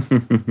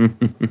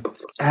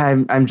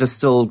 I'm just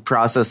still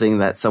processing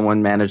that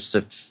someone managed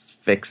to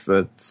fix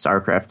the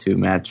StarCraft 2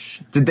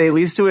 match. Did they at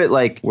least do it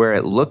like where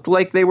it looked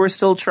like they were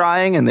still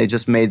trying and they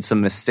just made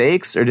some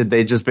mistakes, or did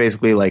they just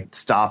basically like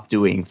stop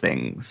doing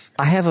things?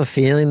 I have a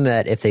feeling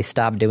that if they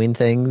stopped doing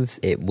things,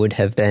 it would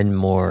have been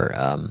more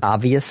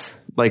obvious.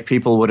 Like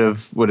people would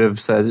have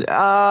said,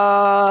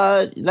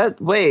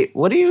 wait,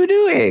 what are you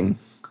doing?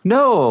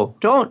 No,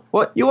 don't.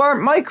 What? You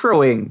aren't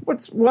microing.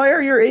 Why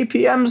are your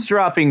APMs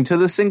dropping to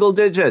the single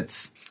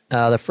digits?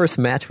 The first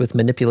match with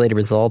manipulated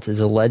results is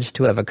alleged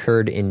to have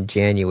occurred in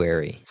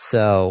January,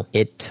 so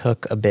it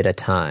took a bit of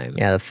time.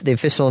 Yeah, the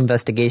official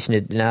investigation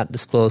did not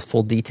disclose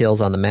full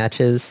details on the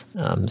matches,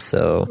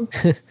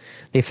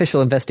 the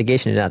official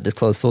investigation did not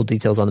disclose full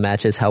details on the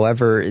matches.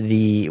 However,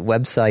 the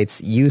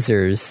website's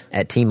users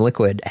at Team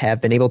Liquid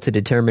have been able to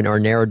determine or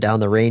narrow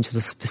down the range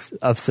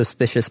of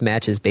suspicious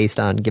matches based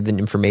on given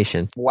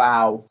information.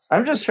 Wow.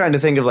 I'm just trying to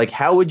think of, like,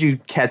 how would you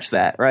catch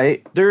that,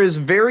 right? There is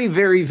very,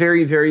 very,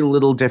 very, very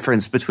little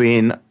difference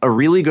between a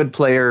really good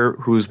player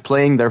who's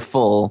playing their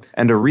full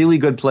and a really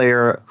good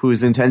player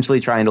who's intentionally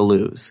trying to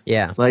lose.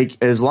 Yeah. Like,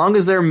 as long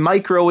as they're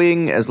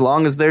microing, as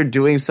long as they're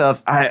doing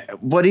stuff,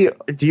 do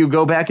you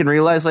go back and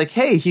realize, like,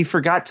 hey, he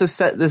forgot to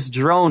set this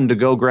drone to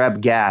go grab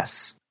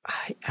gas?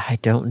 I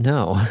don't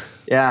know.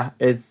 Yeah,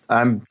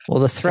 well,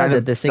 the thread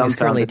that this thing is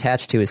currently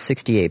attached to is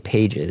 68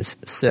 pages.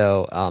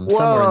 So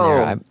somewhere in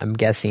there, I'm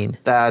guessing.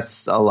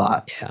 That's a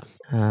lot. Yeah.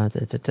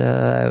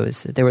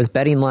 There was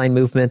betting line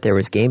movement. There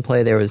was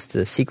gameplay. There was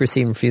the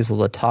secrecy and refusal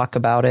to talk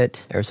about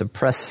it. There was a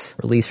press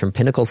release from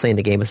Pinnacle saying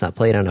the game was not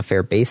played on a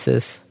fair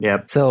basis.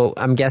 Yep. So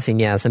I'm guessing,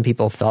 yeah, some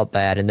people felt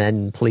bad, and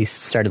then police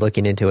started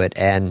looking into it,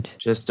 and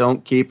just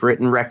don't keep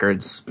written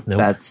records. Nope.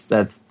 That's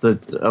the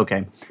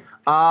okay.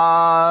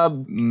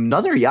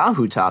 Another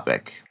Yahoo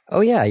topic.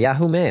 Oh yeah,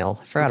 Yahoo Mail.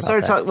 I forgot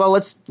about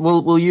that.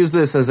 We'll use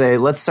this as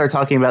let's start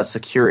talking about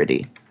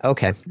security.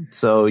 Okay.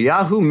 So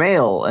Yahoo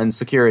Mail and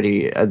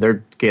security,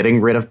 they're getting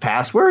rid of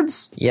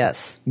passwords?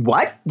 Yes.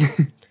 What?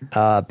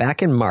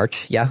 Back in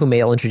March, Yahoo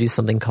Mail introduced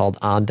something called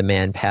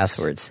on-demand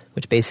passwords,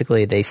 which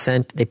basically they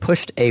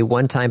pushed a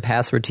one-time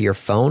password to your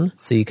phone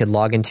so you could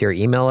log into your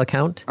email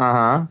account.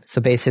 Uh-huh.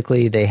 So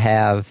basically they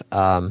have...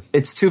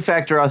 it's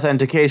two-factor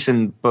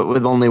authentication, but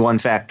with only one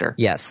factor.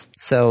 Yes.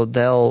 So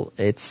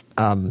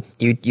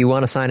you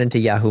want to sign into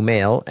Yahoo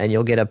Mail, and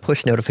you'll get a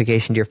push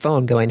notification to your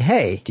phone going,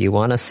 hey, do you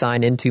want to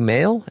sign into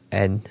Mail?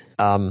 And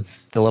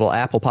the little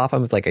app will pop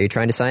up with like, are you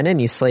trying to sign in?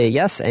 You say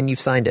yes, and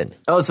you've signed in.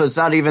 Oh, so it's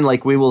not even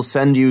like we will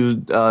send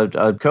you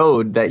a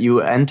code that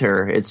you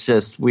enter. It's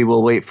just we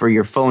will wait for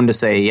your phone to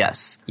say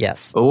yes.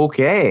 Yes.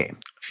 Okay.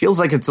 Feels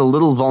like it's a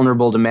little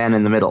vulnerable to man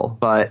in the middle,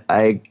 but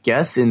I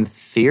guess in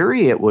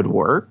theory it would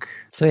work.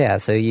 So yeah,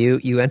 so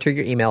you enter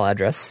your email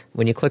address.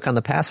 When you click on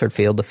the password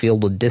field, the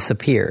field will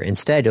disappear.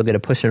 Instead, you'll get a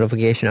push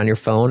notification on your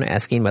phone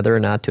asking whether or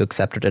not to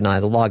accept or deny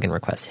the login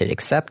request. Hit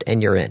accept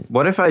and you're in.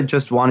 What if I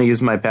just want to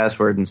use my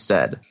password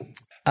instead?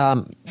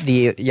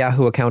 The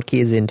Yahoo account key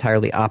is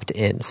entirely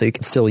opt-in, so you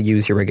can still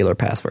use your regular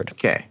password.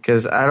 Okay,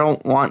 because I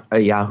don't want a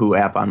Yahoo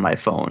app on my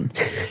phone.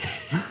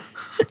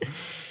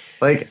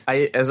 Like,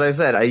 as I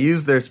said, I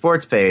use their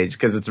sports page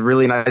because it's a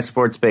really nice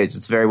sports page.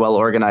 It's very well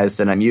organized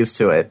and I'm used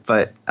to it.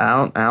 But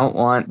I don't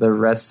want the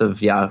rest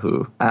of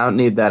Yahoo. I don't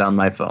need that on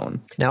my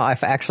phone. Now,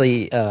 I've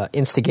actually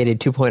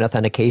instigated two-point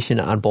authentication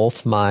on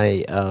both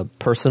my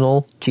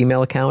personal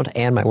Gmail account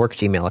and my work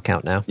Gmail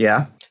account now.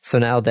 Yeah? So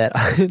now that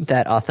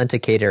that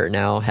authenticator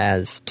now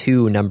has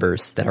two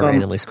numbers that are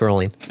randomly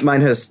scrolling.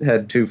 Mine has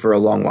had two for a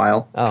long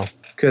while. Oh.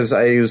 Because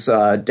I use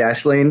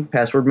Dashlane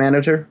Password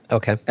Manager.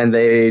 Okay. And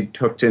they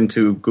hooked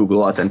into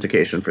Google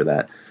Authentication for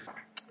that.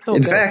 Oh,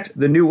 in good. fact,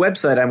 the new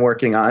website I'm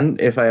working on,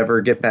 if I ever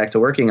get back to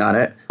working on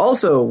it,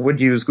 also would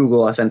use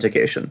Google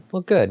Authentication.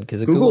 Well, good,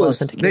 because Google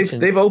Authentication...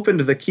 They've opened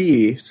the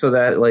key so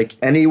that like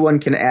anyone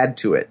can add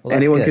to it. Well,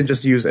 anyone good. can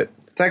just use it.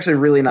 It's actually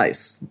really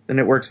nice,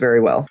 and it works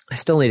very well. I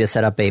still need to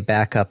set up a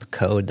backup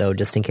code, though,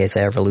 just in case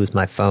I ever lose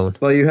my phone.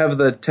 Well, you have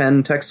the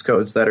 10 text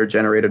codes that are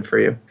generated for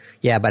you.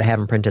 Yeah, but I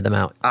haven't printed them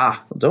out. Well,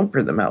 don't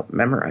print them out.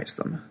 Memorize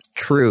them.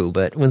 True,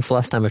 but when's the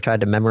last time I've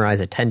tried to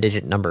memorize a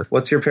 10-digit number?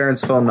 What's your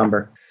parents' phone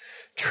number?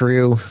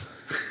 True.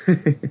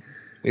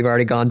 We've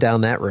already gone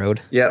down that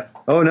road. Yep.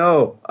 Oh,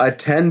 no. A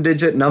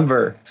 10-digit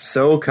number.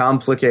 So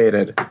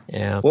complicated.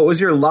 Yeah. What was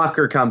your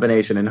locker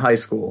combination in high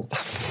school?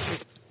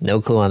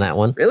 No clue on that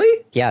one.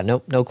 Really? Yeah, no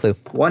clue.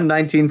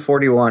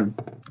 1941.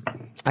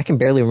 I can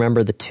barely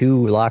remember the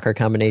two padlock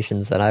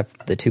combinations that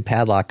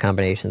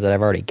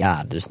I've already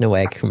got. There's no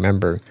way I can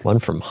remember one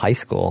from high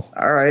school.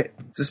 All right.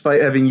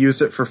 Despite having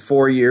used it for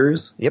 4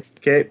 years? Yep.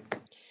 Okay.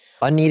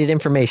 Unneeded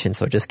information,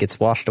 so it just gets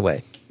washed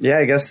away. Yeah,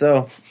 I guess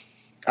so.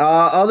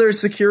 Other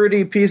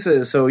security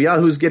pieces. So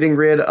Yahoo's getting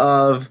rid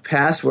of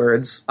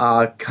passwords.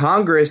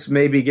 Congress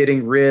may be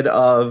getting rid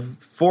of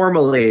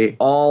formally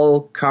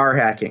all car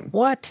hacking.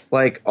 What?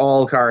 Like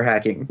all car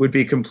hacking would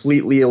be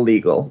completely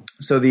illegal.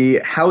 So the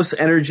House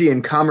Energy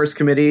and Commerce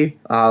Committee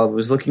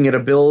was looking at a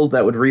bill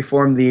that would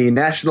reform the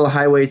National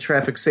Highway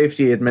Traffic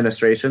Safety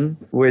Administration,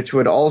 which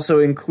would also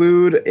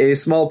include a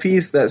small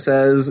piece that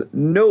says,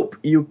 nope,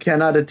 you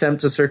cannot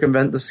attempt to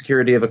circumvent the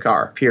security of a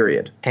car,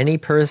 period. Any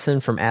person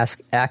from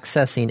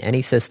accessing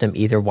any system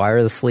either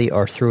wirelessly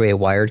or through a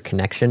wired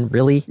connection,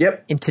 really?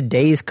 Yep. In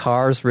today's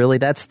cars, really?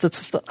 That's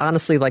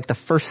honestly like the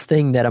first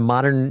thing that a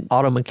modern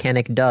auto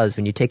mechanic does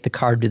when you take the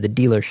car to the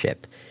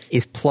dealership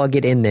is plug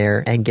it in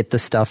there and get the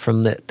stuff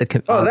from the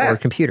onboard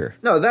computer.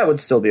 No, that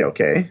would still be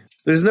okay.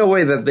 There's no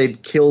way that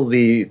they'd kill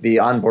the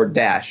onboard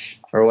dash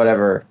or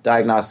whatever,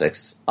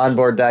 diagnostics.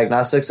 Onboard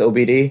diagnostics,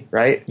 OBD,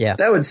 right? Yeah.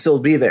 That would still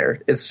be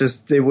there. It's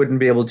just they wouldn't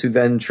be able to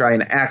then try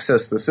and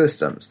access the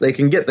systems. They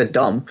can get the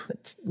dump.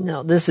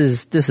 No, this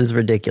is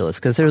ridiculous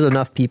because there's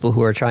enough people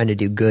who are trying to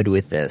do good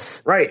with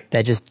this. Right.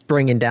 That just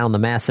bringing down the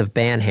massive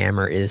ban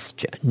hammer is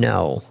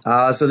no.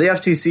 So the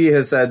FTC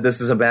has said this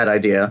is a bad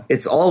idea.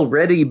 It's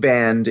already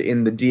banned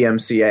in the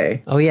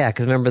DMCA. Oh, yeah,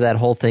 because remember that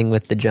whole thing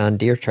with the John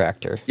Deere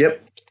tractor?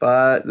 Yep.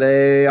 But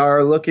they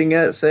are looking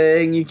at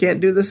saying you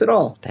can't do this at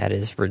all. That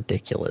is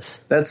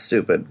ridiculous. That's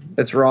stupid.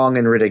 It's wrong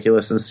and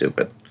ridiculous and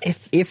stupid.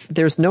 If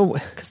there's no,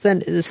 because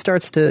then it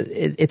starts to,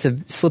 it's a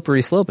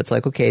slippery slope. It's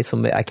like, okay, so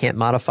I can't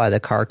modify the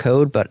car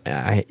code, but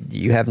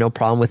you have no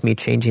problem with me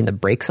changing the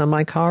brakes on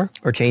my car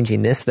or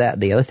changing this, that,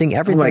 the other thing.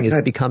 Everything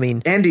is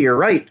becoming. Andy, you're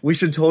right. We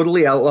should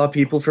totally outlaw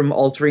people from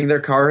altering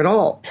their car at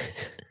all.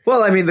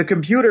 Well, I mean, the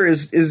computer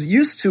is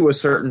used to a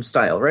certain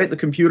style, right? The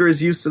computer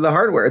is used to the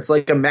hardware. It's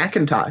like a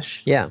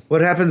Macintosh. Yeah. What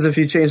happens if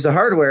you change the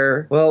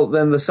hardware? Well,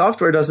 then the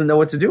software doesn't know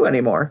what to do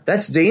anymore.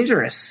 That's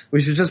dangerous.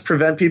 We should just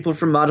prevent people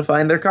from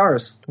modifying their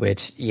cars.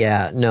 Which,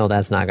 yeah, no,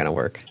 that's not going to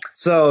work.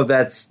 So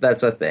that's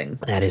a thing.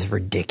 That is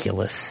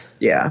ridiculous.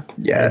 Yeah,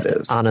 it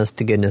is. Honest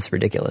to goodness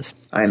ridiculous.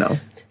 I know.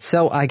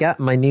 So I got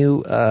my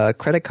new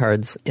credit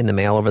cards in the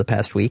mail over the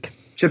past week.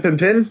 Chip and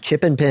pin?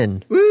 Chip and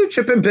pin. Woo,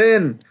 chip and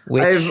pin.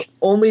 Which- I've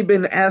only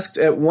been asked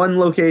at one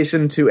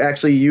location to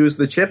actually use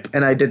the chip,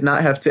 and I did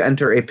not have to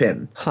enter a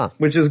pin. Huh.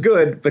 Which is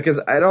good, because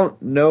I don't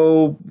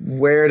know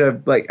where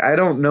to, I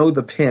don't know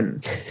the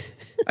pin.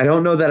 I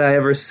don't know that I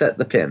ever set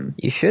the pin.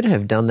 You should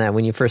have done that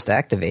when you first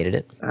activated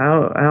it.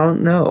 I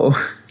don't know.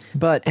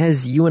 But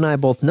as you and I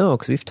both know,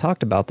 because we've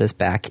talked about this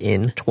back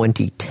in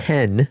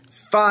 2010,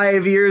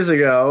 5 years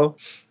ago.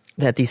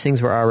 that these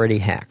things were already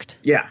hacked.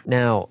 Yeah.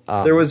 Now,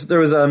 There was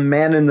a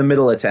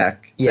man-in-the-middle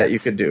attack Yes. that you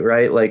could do,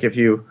 right? Like if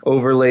you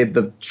overlaid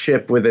the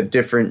chip with a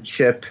different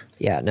chip.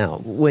 yeah,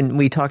 now, when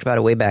we talked about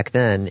it way back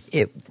then,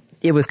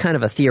 it was kind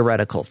of a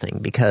theoretical thing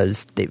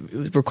because it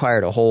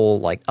required a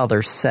whole,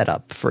 other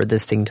setup for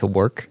this thing to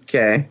work.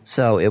 Okay.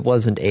 So it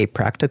wasn't a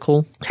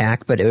practical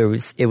hack, but it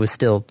was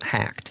still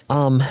hacked.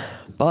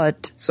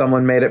 But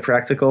Someone made it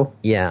practical.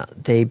 yeah,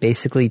 they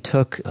basically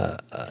took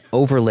a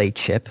overlay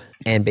chip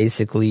and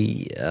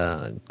basically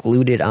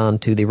glued it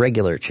onto the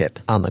regular chip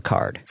on the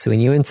card. So when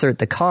you insert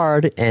the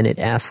card and it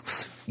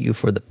asks you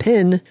for the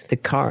PIN,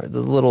 the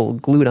little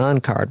glued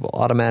on card will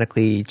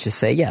automatically just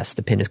say, yes,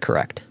 the PIN is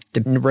correct,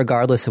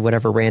 regardless of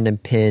whatever random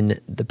PIN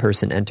the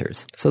person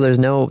enters. So there's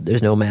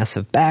no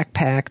massive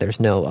backpack, there's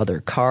no other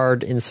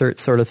card insert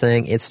sort of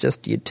thing. It's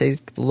just you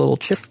take the little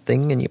chip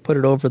thing and you put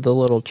it over the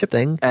little chip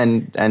thing.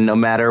 And no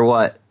matter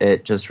what,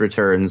 it just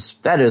returns,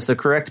 that is the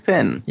correct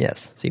pin.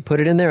 Yes. So you put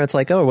it in there, it's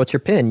like, oh, what's your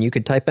PIN? You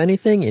could type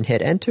anything and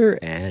hit enter,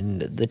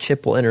 and the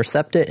chip will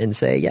intercept it and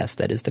say, yes,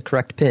 that is the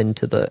correct PIN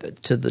to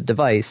the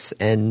device,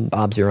 and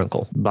Bob's your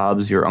uncle.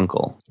 Bob's your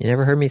uncle. You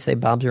never heard me say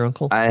Bob's your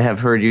uncle? I have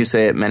heard you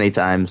say it many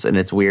times, and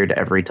it's weird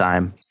every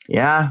time.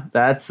 Yeah,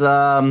 that's,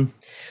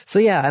 So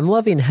yeah, I'm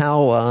loving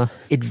how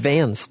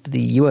advanced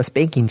the U.S.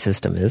 banking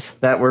system is.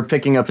 that we're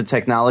picking up a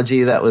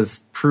technology that was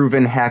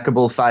proven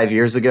hackable 5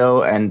 years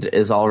ago and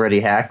is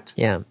already hacked.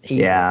 Yeah.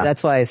 Yeah.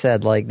 That's why I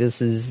said,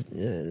 this is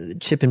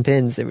chip and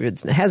pins. It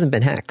hasn't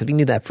been hacked, 'cause we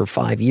knew that for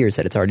 5 years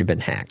that it's already been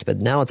hacked. But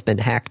now it's been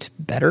hacked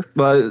better.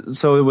 But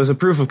so it was a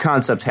proof of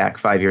concept hack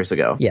 5 years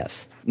ago.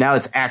 Yes. Now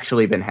it's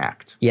actually been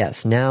hacked.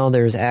 Yes. Now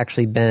there's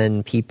actually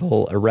been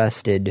people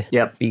arrested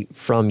Yep.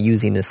 from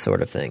using this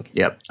sort of thing.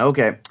 Yep.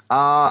 Okay.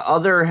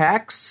 Other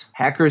hacks?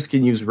 Hackers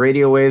can use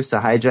radio waves to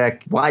hijack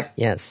what?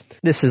 Yes.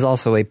 This is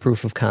also a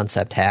proof of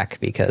concept hack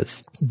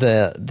because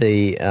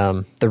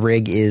the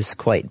rig is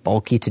quite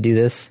bulky to do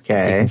this,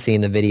 as you Okay. can see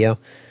in the video.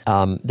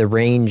 The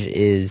range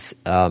is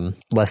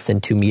less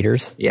than 2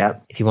 meters.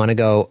 Yep. If you want to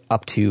go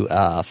up to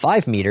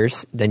 5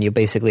 meters, then you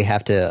basically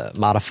have to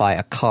modify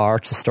a car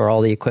to store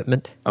all the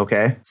equipment.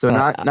 Okay. So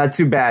not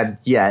too bad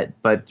yet,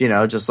 but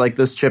just like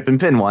this chip and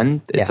pin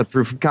one, it's Yeah. a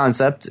proof of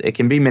concept. It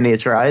can be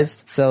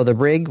miniaturized. So the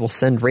rig will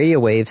send radio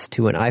waves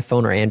to an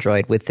iPhone or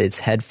Android with its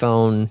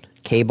headphone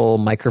cable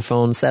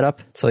microphone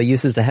setup. So it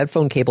uses the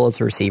headphone cable as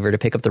a receiver to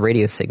pick up the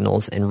radio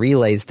signals and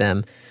relays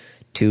them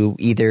to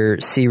either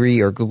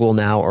Siri or Google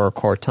Now or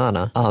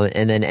Cortana.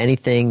 And then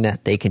anything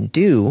that they can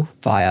do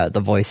via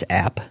the voice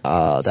app,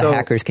 the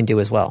hackers can do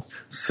as well.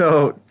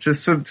 So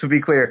just to be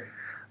clear,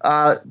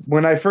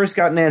 when I first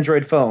got an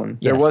Android phone,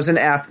 there Yes. was an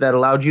app that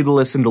allowed you to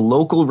listen to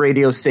local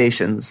radio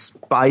stations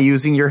by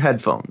using your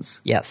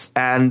headphones. Yes.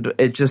 And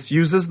it just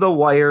uses the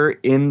wire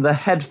in the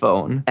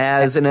headphone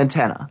as an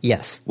antenna.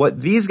 Yes. What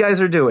these guys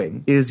are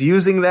doing is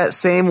using that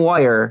same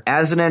wire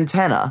as an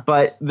antenna,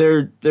 but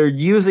they're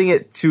using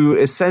it to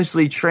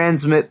essentially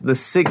transmit the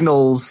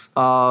signals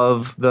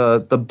of the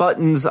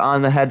buttons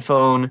on the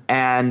headphone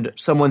and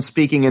someone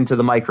speaking into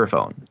the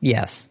microphone.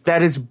 Yes.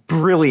 That is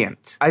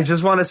brilliant. I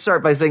just want to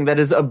start by saying that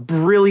is a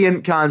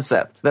brilliant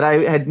concept that I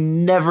had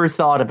never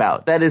thought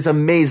about. That is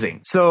amazing.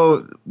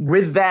 So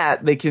with that,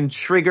 they can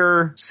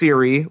trigger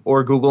Siri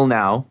or Google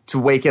Now to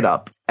wake it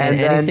up. And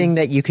then anything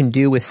that you can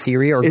do with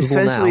Siri or Google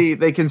essentially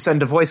Now. they can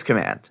send a voice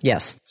command.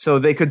 Yes. So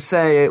they could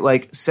say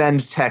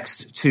send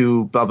text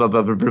to blah blah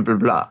blah blah blah blah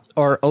blah.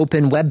 Or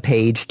open web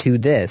page to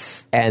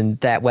this, and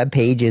that web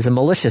page is a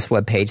malicious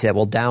web page that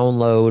will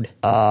download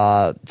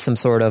some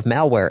sort of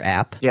malware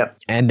app. Yep.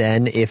 And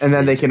then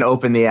they can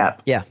open the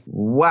app. yeah.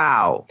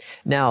 Wow.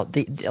 Now,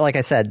 like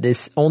I said,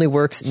 this only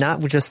works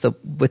not with just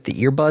with the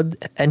earbud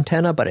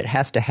antenna, but it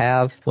has to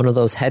have one of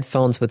those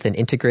headphones with an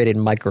integrated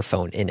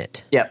microphone in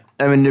it. Yep.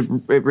 I mean,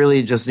 it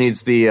really just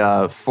needs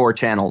the 4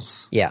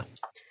 channels Yeah.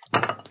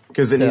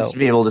 because it So- needs to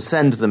be able to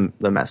send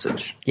the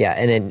message. Yeah,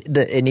 and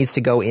then it needs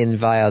to go in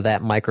via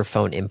that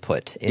microphone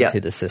input into Yeah.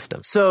 the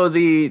system. So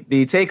the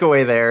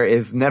takeaway there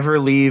is never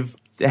leave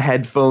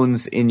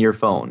headphones in your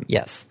phone.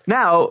 Yes.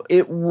 Now,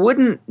 it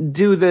wouldn't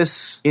do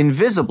this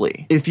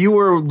invisibly. If you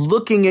were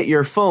looking at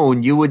your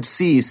phone, you would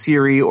see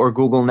Siri or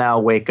Google Now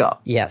wake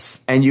up.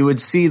 Yes. And you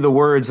would see the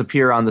words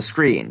appear on the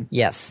screen.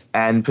 Yes.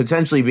 And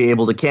potentially be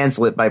able to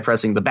cancel it by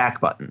pressing the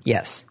back button.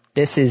 Yes.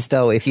 This is,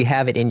 though, if you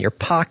have it in your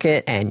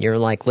pocket and you're,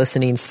 like,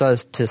 listening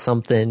to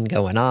something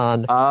going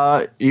on.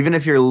 Even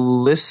if you're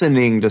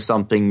listening to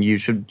something,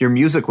 your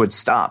music would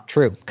stop.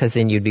 True, because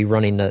then you'd be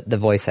running the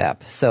voice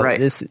app. So right.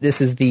 this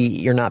is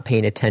you're not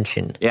paying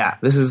attention. Yeah,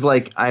 this is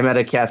like I'm at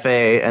a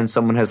cafe and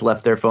someone has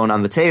left their phone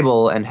on the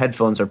table and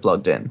headphones are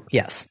plugged in.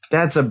 Yes.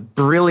 That's a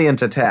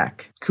brilliant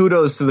attack.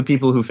 Kudos to the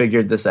people who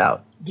figured this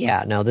out.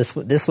 Yeah, no, this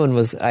one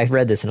was, I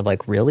read this and I'm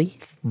like, really?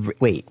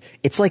 Wait,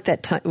 it's like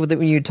that time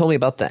when you told me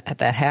about that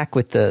hack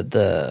with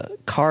the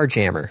car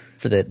jammer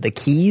for the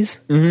keys.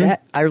 Mm-hmm.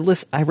 That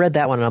I read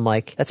that one and I'm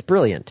like, that's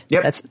brilliant.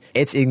 Yep.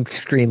 It's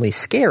extremely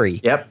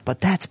scary. Yep.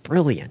 But that's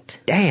brilliant.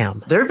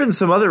 Damn. There have been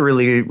some other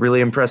really,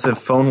 really impressive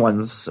phone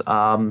ones.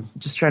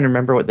 Just trying to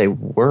remember what they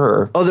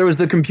were. Oh, there was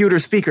the computer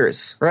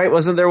speakers, right?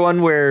 Wasn't there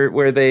one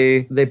where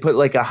they put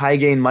like a high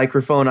gain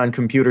microphone on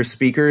computer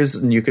speakers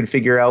and you could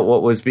figure out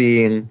what was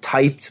being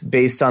typed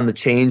based on the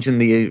change in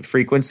the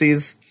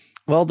frequencies?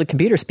 Well, the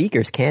computer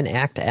speakers can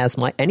act as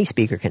any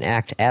speaker can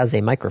act as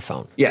a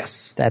microphone.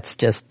 Yes.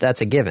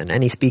 That's a given.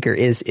 Any speaker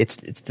it's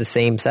the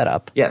same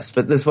setup. Yes,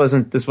 but this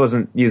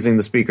wasn't using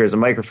the speaker as a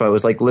microphone. It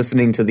was like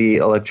listening to the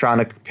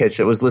electronic pitch.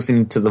 It was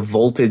listening to the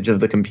voltage of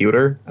the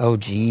computer. Oh,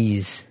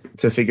 geez.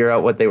 To figure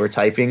out what they were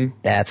typing.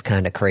 That's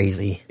kind of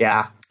crazy.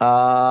 Yeah.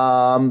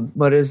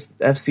 What is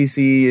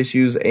FCC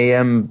issues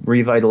AM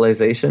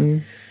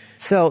revitalization?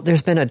 So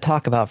there's been a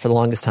talk about for the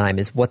longest time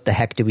is what the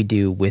heck do we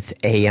do with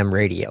AM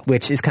radio,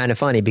 which is kind of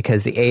funny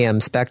because the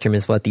AM spectrum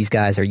is what these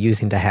guys are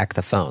using to hack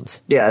the phones.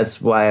 Yeah, that's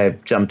why I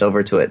jumped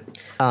over to it.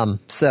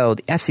 So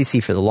the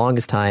FCC for the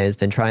longest time has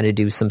been trying to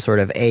do some sort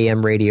of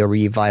AM radio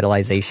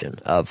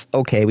revitalization of,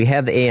 okay, we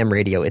have the AM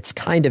radio. It's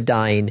kind of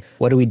dying.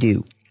 What do we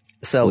do?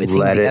 So it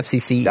seems the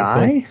FCC is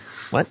going...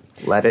 What?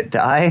 Let it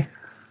die?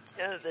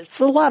 There's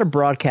a lot of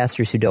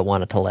broadcasters who don't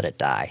want it to let it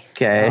die.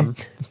 Okay.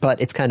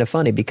 But it's kind of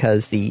funny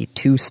because the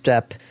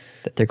two-step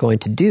that they're going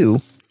to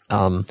do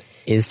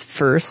is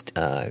first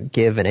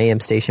give an AM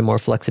station more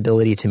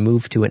flexibility to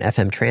move to an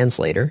FM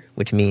translator,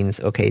 which means,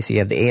 okay, so you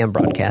have the AM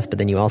broadcast, but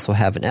then you also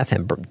have an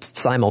FM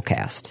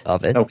simulcast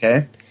of it.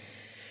 Okay.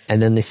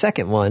 And then the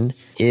second one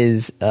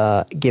is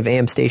give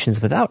AM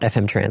stations without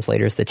FM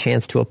translators the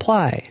chance to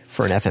apply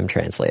for an FM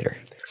translator.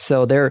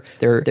 So their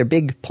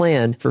big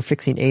plan for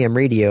fixing AM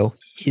radio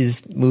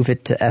is move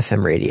it to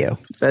FM radio.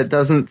 That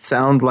doesn't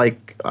sound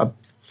like a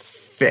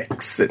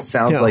fix. It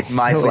sounds like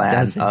my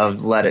plan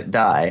of let it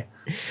die.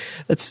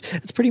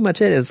 That's pretty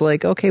much it. It's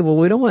like, okay, well,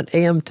 we don't want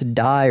AM to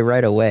die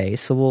right away,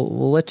 so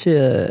we'll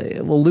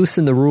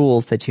loosen the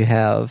rules that you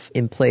have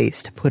in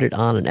place to put it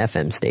on an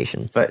FM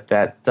station. But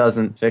that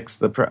doesn't fix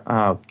the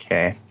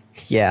okay.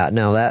 Yeah,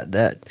 no,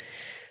 that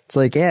it's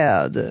like,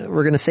 yeah,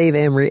 we're going to save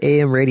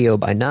AM radio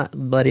by not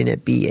letting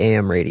it be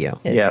AM radio.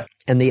 Yeah.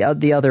 And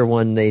the other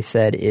one they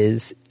said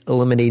is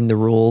eliminating the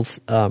rules,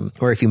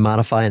 or if you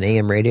modify an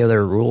AM radio,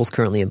 there are rules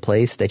currently in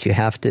place that you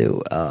have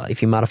to,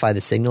 if you modify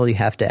the signal, you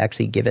have to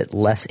actually give it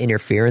less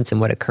interference than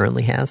what it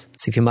currently has.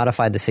 So if you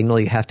modify the signal,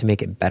 you have to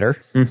make it better,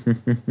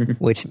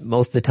 which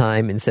most of the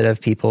time, instead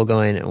of people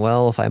going,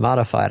 well, if I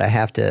modify it, I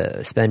have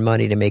to spend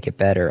money to make it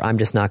better, I'm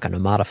just not going to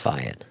modify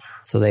it.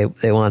 So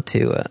they want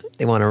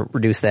to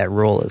reduce that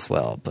rule as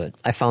well. But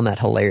I found that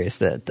hilarious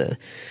that the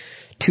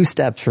two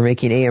steps for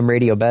making AM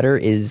radio better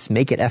is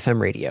make it FM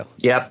radio.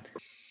 Yep.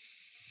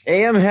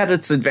 AM had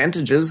its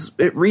advantages.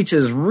 It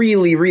reaches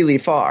really, really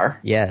far.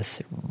 Yes,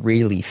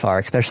 really far,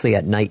 especially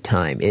at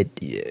nighttime.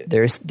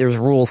 There's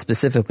rules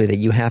specifically that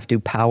you have to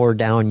power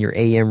down your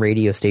AM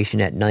radio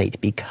station at night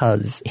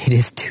because it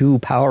is too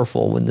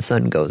powerful when the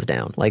sun goes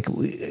down. Like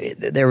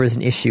there was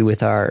an issue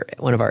with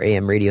one of our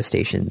AM radio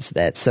stations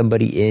that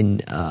somebody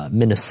in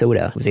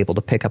Minnesota was able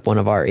to pick up one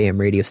of our AM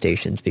radio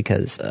stations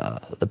because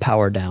the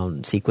power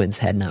down sequence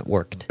had not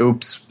worked.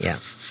 Oops. Yeah.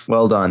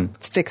 Well done.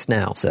 It's fixed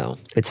now, so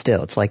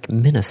it's like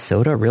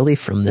Minnesota, really,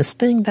 from this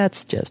thing?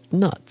 That's just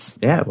nuts.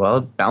 Yeah, well,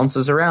 it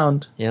bounces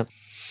around. Yep.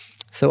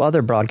 So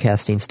other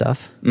broadcasting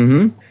stuff.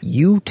 Mm-hmm.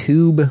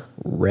 YouTube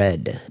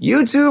Red.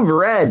 YouTube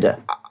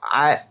Red.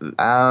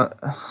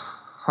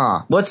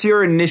 What's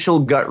your initial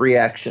gut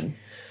reaction?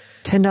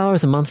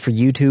 $10 a month for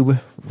YouTube?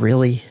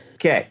 Really?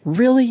 Okay.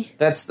 Really?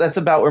 That's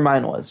about where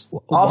mine was.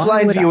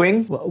 Offline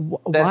viewing.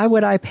 Why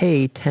would I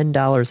pay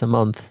 $10 a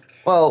month?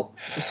 Well,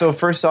 so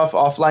first off,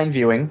 offline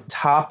viewing,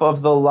 top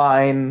of the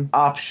line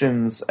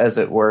options, as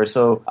it were.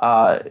 So,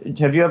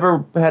 have you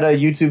ever had a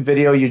YouTube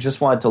video you just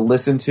wanted to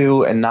listen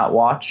to and not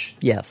watch?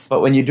 Yes.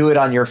 But when you do it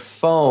on your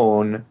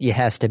phone, it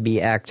has to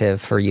be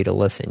active for you to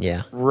listen,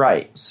 yeah.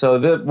 Right.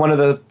 So one of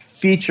the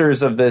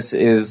features of this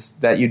is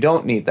that you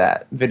don't need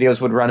that.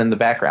 Videos would run in the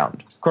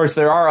background. Of course,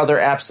 there are other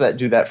apps that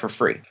do that for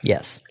free.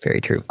 Yes,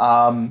 very true.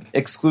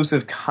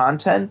 Exclusive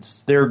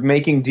content. They're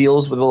making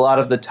deals with a lot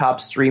of the top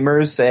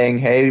streamers saying,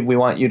 hey, we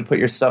want you to put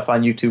your stuff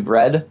on YouTube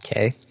Red.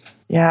 Okay.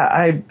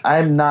 Yeah,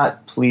 I'm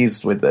not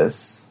pleased with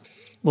this.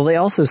 Well, they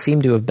also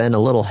seem to have been a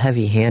little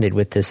heavy-handed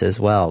with this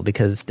as well,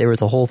 because there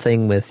was a whole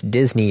thing with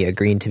Disney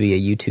agreeing to be a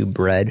YouTube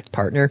Red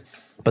partner,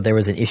 but there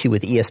was an issue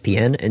with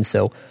ESPN, and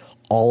so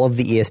all of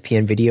the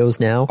ESPN videos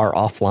now are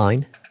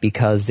offline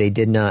because they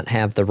did not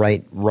have the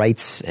right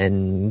rights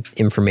and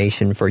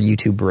information for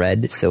YouTube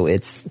Red. So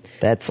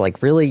that's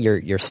like really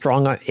your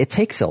strong arm. It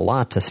takes a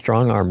lot to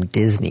strong arm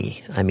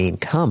Disney. I mean,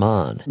 come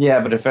on. Yeah,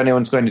 but if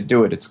anyone's going to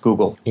do it, it's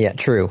Google. Yeah,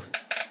 true.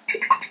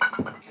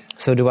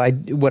 So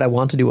would I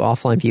want to do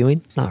offline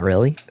viewing? Not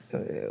really.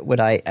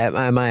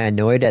 Am I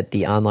annoyed at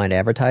the online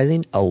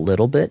advertising? A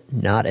little bit,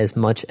 not as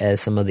much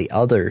as some of the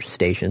other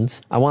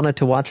stations. I wanted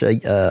to watch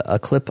a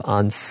clip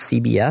on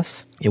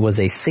CBS. It was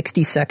a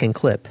 60-second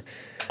clip,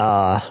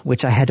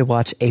 which I had to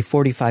watch a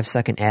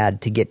 45-second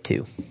ad to get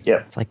to.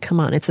 Yeah. It's like,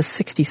 come on, it's a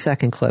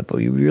 60-second clip. But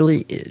I'm going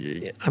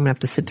to have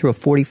to sit through a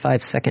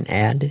 45-second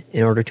ad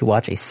in order to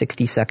watch a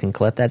 60-second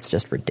clip? That's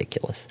just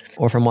ridiculous.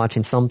 Or if I'm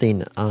watching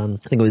something on,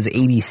 I think it was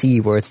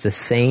ABC, where it's the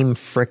same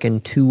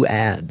frickin' 2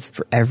 ads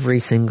for every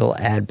single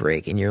ad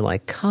break. And you're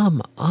like,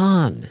 come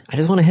on. I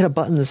just want to hit a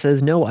button that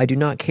says, no, I do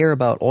not care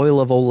about oil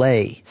of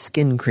Olay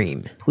skin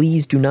cream.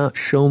 Please do not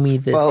show me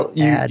this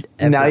ad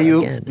ever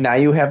again. Now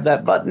you have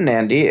that button,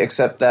 Andy,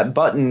 except that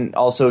button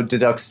also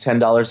deducts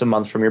 $10 a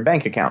month from your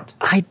bank account.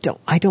 I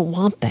don't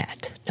want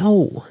that.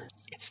 No.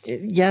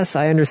 Yes,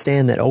 I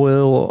understand that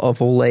oil of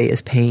Olay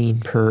is paying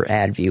per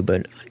ad view,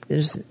 but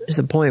there's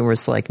a point where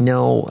it's like,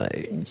 no.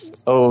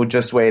 Oh,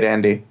 just wait,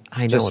 Andy.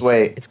 I know. Just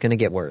wait. It's going to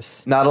get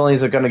worse. Not only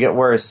is it going to get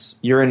worse,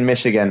 you're in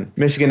Michigan.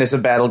 Michigan is a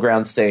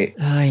battleground state.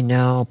 I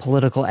know.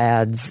 Political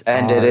ads.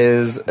 And it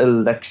is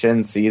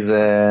election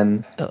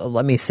season.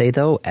 Let me say,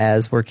 though,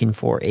 as working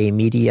for a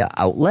media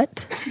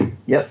outlet,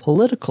 yep,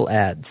 political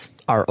ads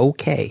are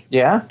okay.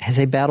 Yeah? As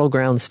a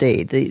battleground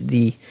state.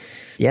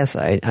 Yes,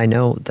 I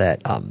know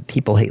that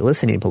people hate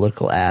listening to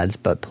political ads,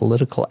 but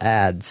political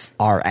ads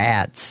are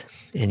ads.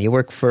 And you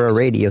work for a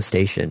radio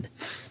station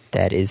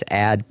that is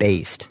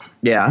ad-based.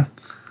 Yeah.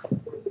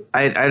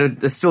 I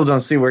still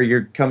don't see where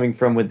you're coming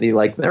from with the,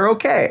 like, they're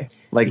okay.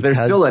 Like, they're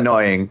still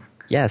annoying.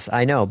 Yes,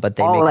 I know, but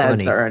they all make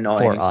ads money are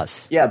annoying for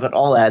us. Yeah, but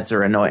all ads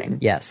are annoying.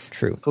 Yes,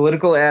 true.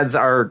 Political ads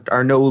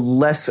are no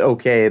less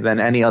okay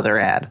than any other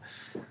ad.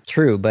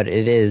 True, but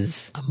it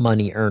is a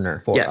money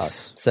earner for yes.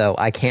 us. So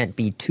I can't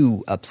be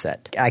too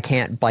upset. I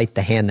can't bite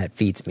the hand that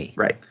feeds me.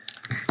 Right.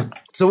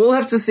 So we'll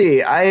have to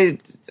see. I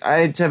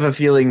have a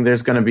feeling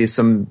there's going to be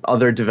some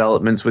other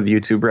developments with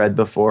YouTube Red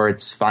before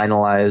it's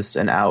finalized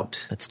and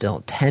out. But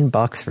still,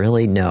 $10,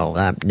 really?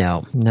 No,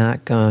 no,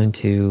 not going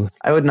to.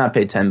 I would not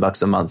pay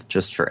 $10 a month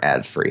just for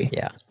ad free.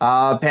 Yeah.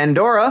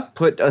 Pandora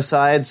put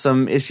aside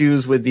some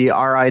issues with the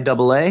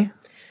RIAA.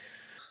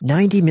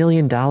 $90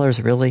 million,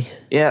 really?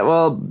 Yeah,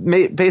 well,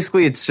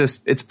 basically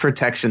it's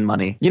protection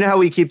money. You know how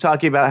we keep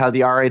talking about how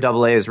the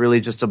RIAA is really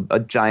just a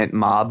giant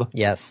mob?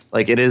 Yes.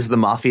 Like it is the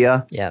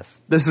mafia?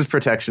 Yes. This is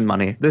protection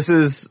money. This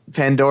is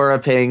Pandora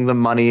paying them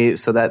money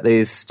so that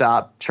they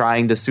stop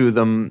trying to sue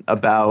them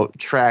about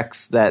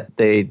tracks that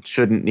they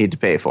shouldn't need to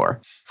pay for.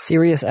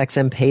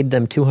 SiriusXM paid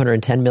them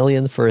 $210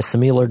 million for a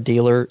similar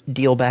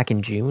deal back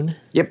in June?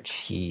 Yep.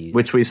 Jeez.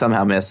 Which we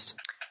somehow missed.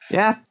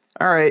 Yeah.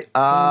 All right.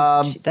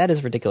 That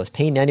is ridiculous.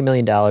 Paying $90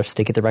 million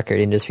to get the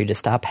record industry to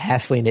stop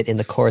hassling it in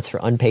the courts for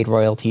unpaid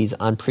royalties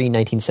on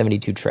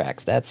pre-1972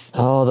 tracks. That's,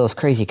 those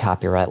crazy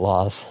copyright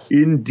laws.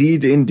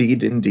 Indeed,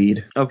 indeed,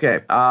 indeed. Okay.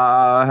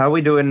 How are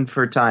we doing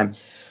for time?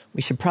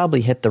 We should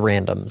probably hit the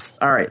randoms.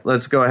 All right,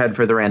 let's go ahead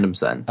for the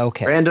randoms then.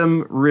 Okay.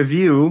 Random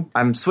review.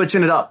 I'm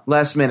switching it up.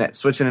 Last minute,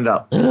 switching it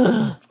up.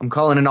 I'm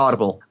calling an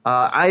audible.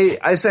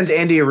 I sent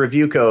Andy a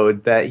review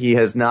code that he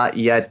has not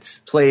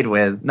yet played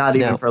with, not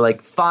even for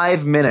like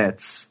 5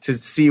 minutes, to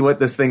see what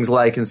this thing's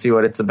like and see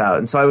what it's about.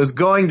 And so I was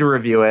going to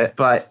review it,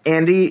 but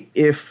Andy,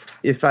 if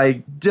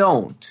I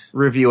don't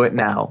review it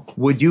now,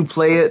 would you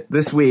play it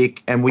this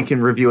week and we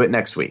can review it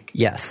next week?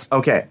 Yes.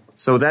 Okay.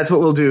 So that's what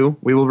we'll do.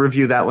 We will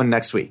review that one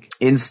next week.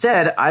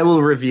 Instead, I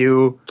will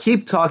review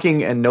Keep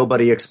Talking and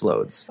Nobody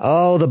Explodes.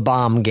 Oh, the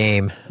bomb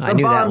game. I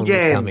knew that one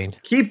was coming.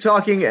 Keep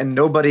Talking and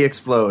Nobody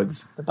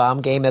Explodes. The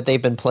bomb game that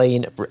they've been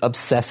playing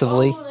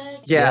obsessively.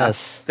 Yeah,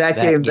 yes, that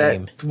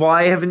game.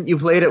 Why haven't you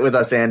played it with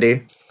us,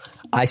 Andy?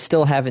 I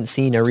still haven't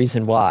seen a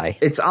reason why.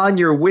 It's on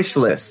your wish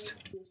list.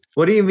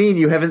 What do you mean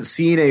you haven't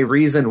seen a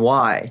reason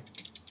why?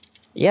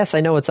 Yes,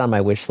 I know it's on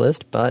my wish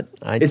list, but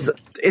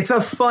it's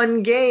a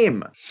fun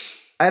game.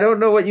 I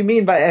don't know what you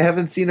mean by I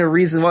haven't seen a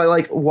reason why.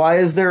 Like, why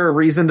is there a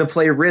reason to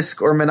play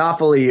Risk or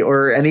Monopoly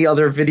or any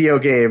other video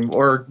game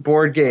or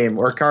board game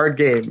or card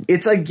game?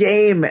 It's a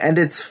game and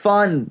it's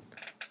fun.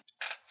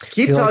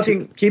 Keep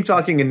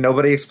Talking and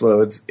Nobody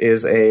Explodes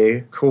is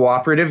a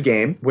cooperative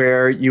game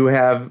where you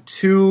have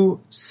two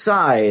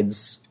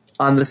sides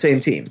on the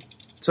same team.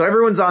 So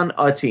everyone's on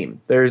a team.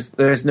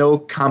 There's no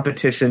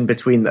competition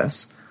between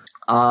this.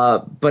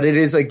 But it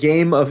is a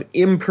game of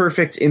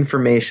imperfect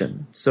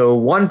information. So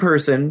one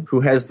person who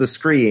has the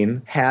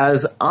screen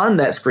has on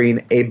that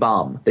screen a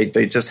bomb. They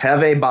just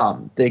have a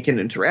bomb. They can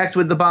interact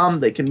with the bomb.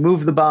 They can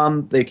move the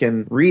bomb. They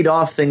can read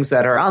off things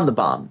that are on the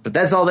bomb. But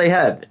that's all they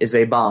have is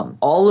a bomb.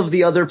 All of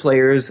the other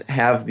players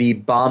have the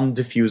bomb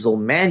defusal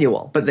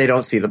manual, but they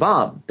don't see the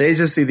bomb. They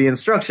just see the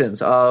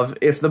instructions of,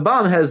 if the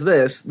bomb has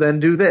this, then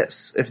do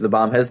this. If the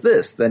bomb has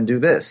this, then do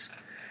this.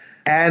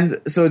 And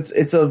so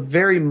it's a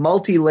very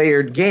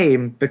multi-layered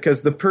game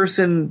because the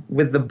person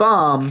with the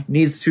bomb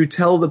needs to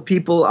tell the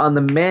people on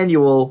the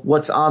manual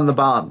what's on the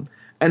bomb.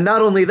 And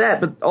not only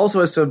that, but also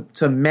has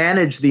to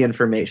manage the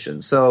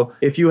information. So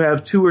if you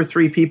have 2 or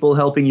 3 people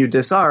helping you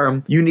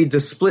disarm, you need to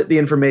split the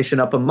information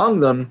up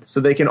among them so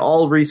they can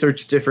all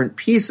research different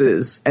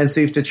pieces. And so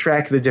you have to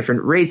track the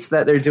different rates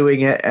that they're doing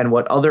it and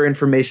what other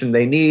information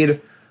they need.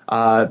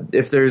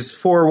 If there's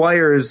 4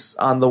 wires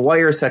on the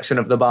wire section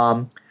of the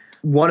bomb,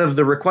 one of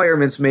the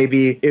requirements may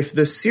be, if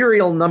the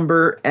serial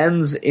number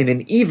ends in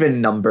an even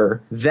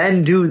number,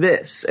 then do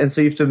this. And so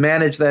you have to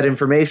manage that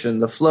information,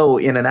 the flow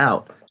in and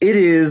out. It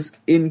is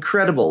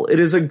incredible. It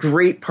is a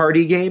great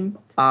party game.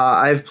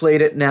 I've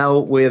played it now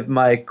with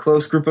my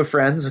close group of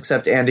friends,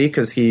 except Andy,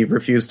 because he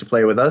refused to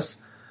play with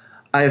us.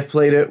 I've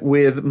played it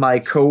with my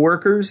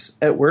coworkers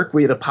at work.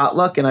 We had a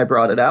potluck and I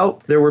brought it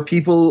out. There were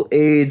people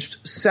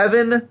aged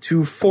 7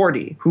 to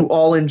 40 who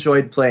all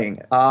enjoyed playing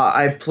it.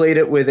 I played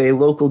it with a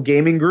local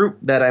gaming group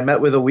that I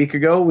met with a week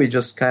ago. We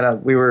just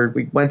we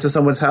went to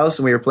someone's house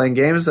and we were playing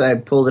games. I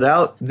pulled it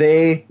out.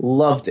 They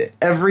loved it.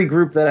 Every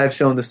group that I've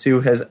shown this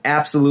to has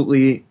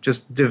absolutely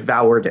just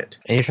devoured it.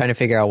 And you're trying to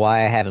figure out why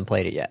I haven't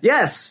played it yet.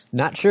 Yes.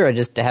 Not sure. I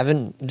just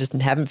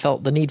haven't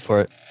felt the need for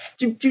it.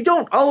 You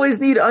don't always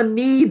need a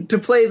need to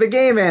play the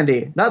game,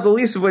 Andy. Not the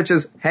least of which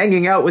is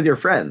hanging out with your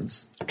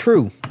friends.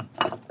 True.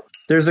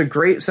 There's a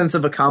great sense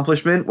of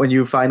accomplishment when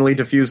you finally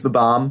defuse the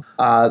bomb.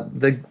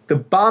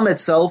 The bomb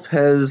itself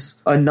has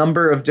a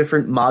number of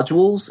different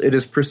modules. It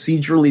is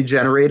procedurally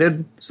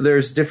generated, so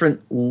there's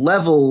different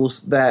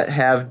levels that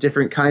have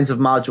different kinds of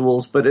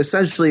modules, but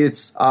essentially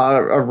it's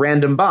a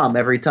random bomb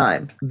every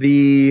time.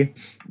 The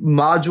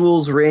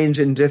modules range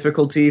in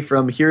difficulty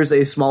from, here's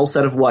a small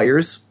set of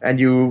wires,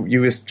 and you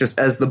just,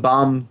 as the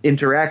bomb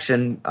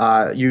interaction,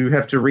 you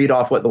have to read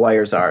off what the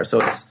wires are. So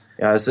it's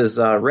this is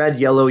red,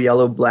 yellow,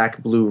 yellow,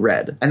 black, blue,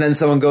 red. And then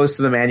someone goes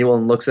to the manual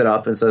and looks it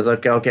up and says,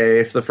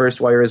 okay, if the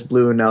first wire is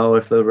blue, no.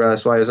 If the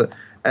rest wire is...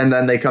 And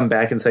then they come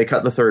back and say,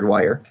 cut the third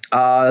wire.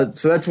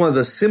 So that's one of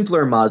the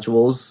simpler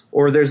modules.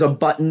 Or there's a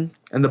button,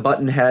 and the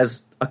button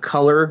has a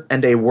color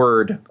and a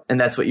word. And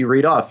that's what you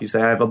read off. You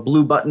say, I have a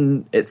blue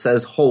button, it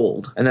says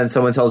hold. And then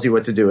someone tells you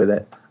what to do with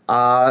it.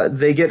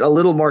 They get a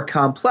little more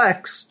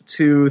complex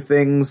to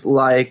things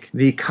like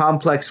the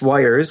complex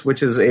wires,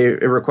 which is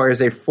it requires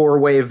a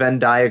 4-way Venn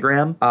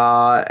diagram,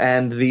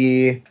 and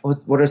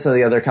what are some of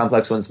the other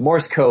complex ones?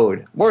 Morse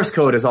code. Morse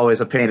code is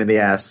always a pain in the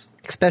ass.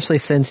 Especially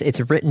since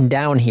it's written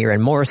down here,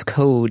 and Morse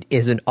code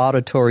is an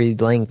auditory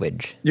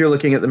language. You're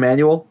looking at the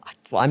manual?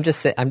 Well, I'm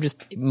just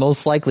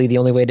most likely the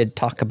only way to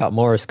talk about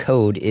Morse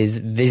code is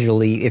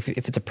visually. If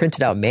it's a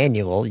printed out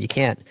manual, you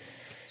can't.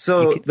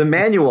 So the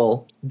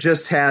manual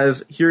just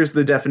has, here's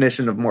the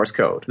definition of Morse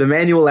code. The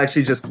manual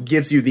actually just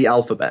gives you the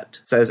alphabet.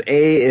 It says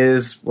A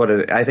is,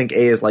 I think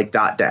A is like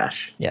dot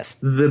dash. Yes.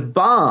 The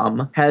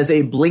bomb has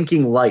a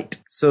blinking light.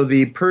 So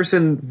the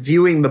person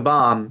viewing the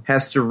bomb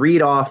has to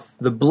read off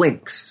the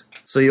blinks.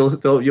 So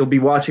you'll be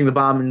watching the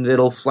bomb and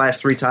it'll flash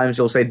 3 times.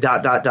 You'll say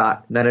dot, dot,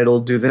 dot. Then it'll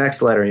do the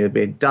next letter. It'll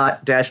be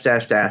dot, dash,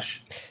 dash,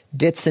 dash.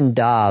 Dits and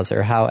das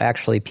are how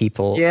actually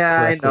people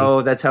correctly... I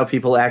know that's how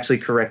people actually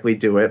correctly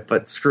do it,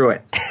 but screw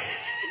it.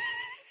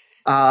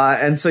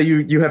 And so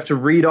you have to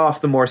read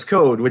off the Morse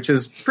code, which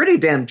is pretty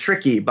damn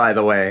tricky, by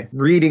the way.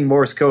 Reading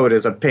Morse code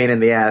is a pain in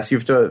the ass. You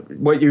have to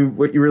what you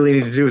really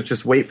need to do is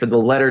just wait for the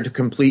letter to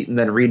complete and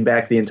then read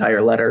back the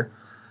entire letter.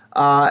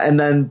 And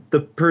then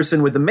the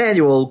person with the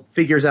manual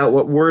figures out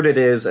what word it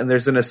is, and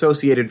there's an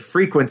associated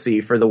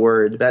frequency for the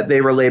word that they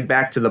relay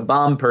back to the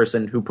bomb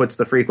person who puts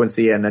the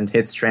frequency in and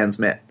hits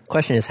transmit.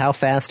 Question is, how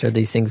fast are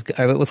these things?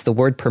 What's the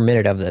word per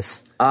minute of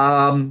this?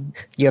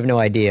 You have no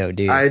idea,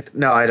 do you?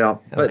 No, I don't.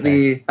 But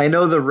Okay. I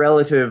know the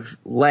relative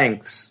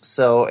lengths.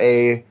 So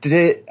a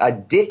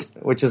dit,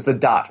 which is the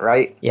dot,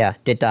 right? Yeah,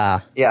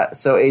 dit-da. Yeah,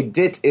 so a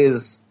dit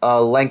is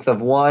a length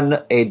of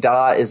 1, a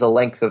da is a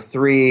length of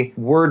 3,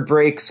 word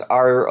breaks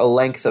are a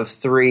length of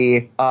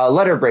 3,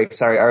 letter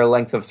breaks, are a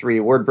length of 3,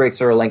 word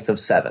breaks are a length of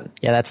 7.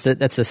 Yeah, that's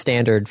the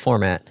standard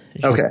format.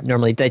 It's Okay. just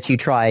normally that you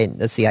try,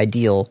 that's the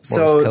ideal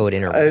Morse code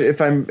intervals.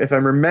 If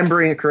I'm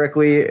remembering it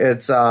correctly,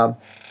 it's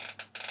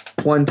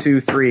 1, 2,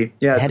 3.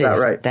 Yeah, that's about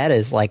right. That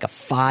is like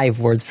 5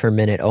 words per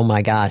minute. Oh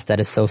my gosh, that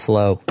is so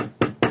slow.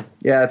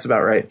 Yeah, that's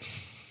about right.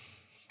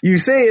 You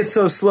say it's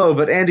so slow,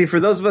 but Andy, for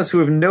those of us who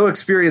have no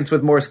experience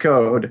with Morse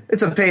code,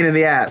 it's a pain in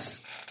the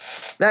ass.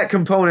 That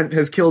component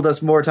has killed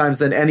us more times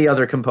than any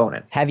other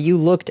component. Have you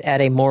looked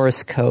at a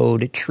Morse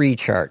code tree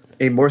chart?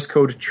 A Morse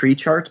code tree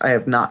chart? I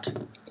have not.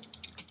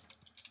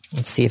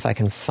 Let's see if I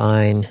can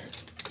find...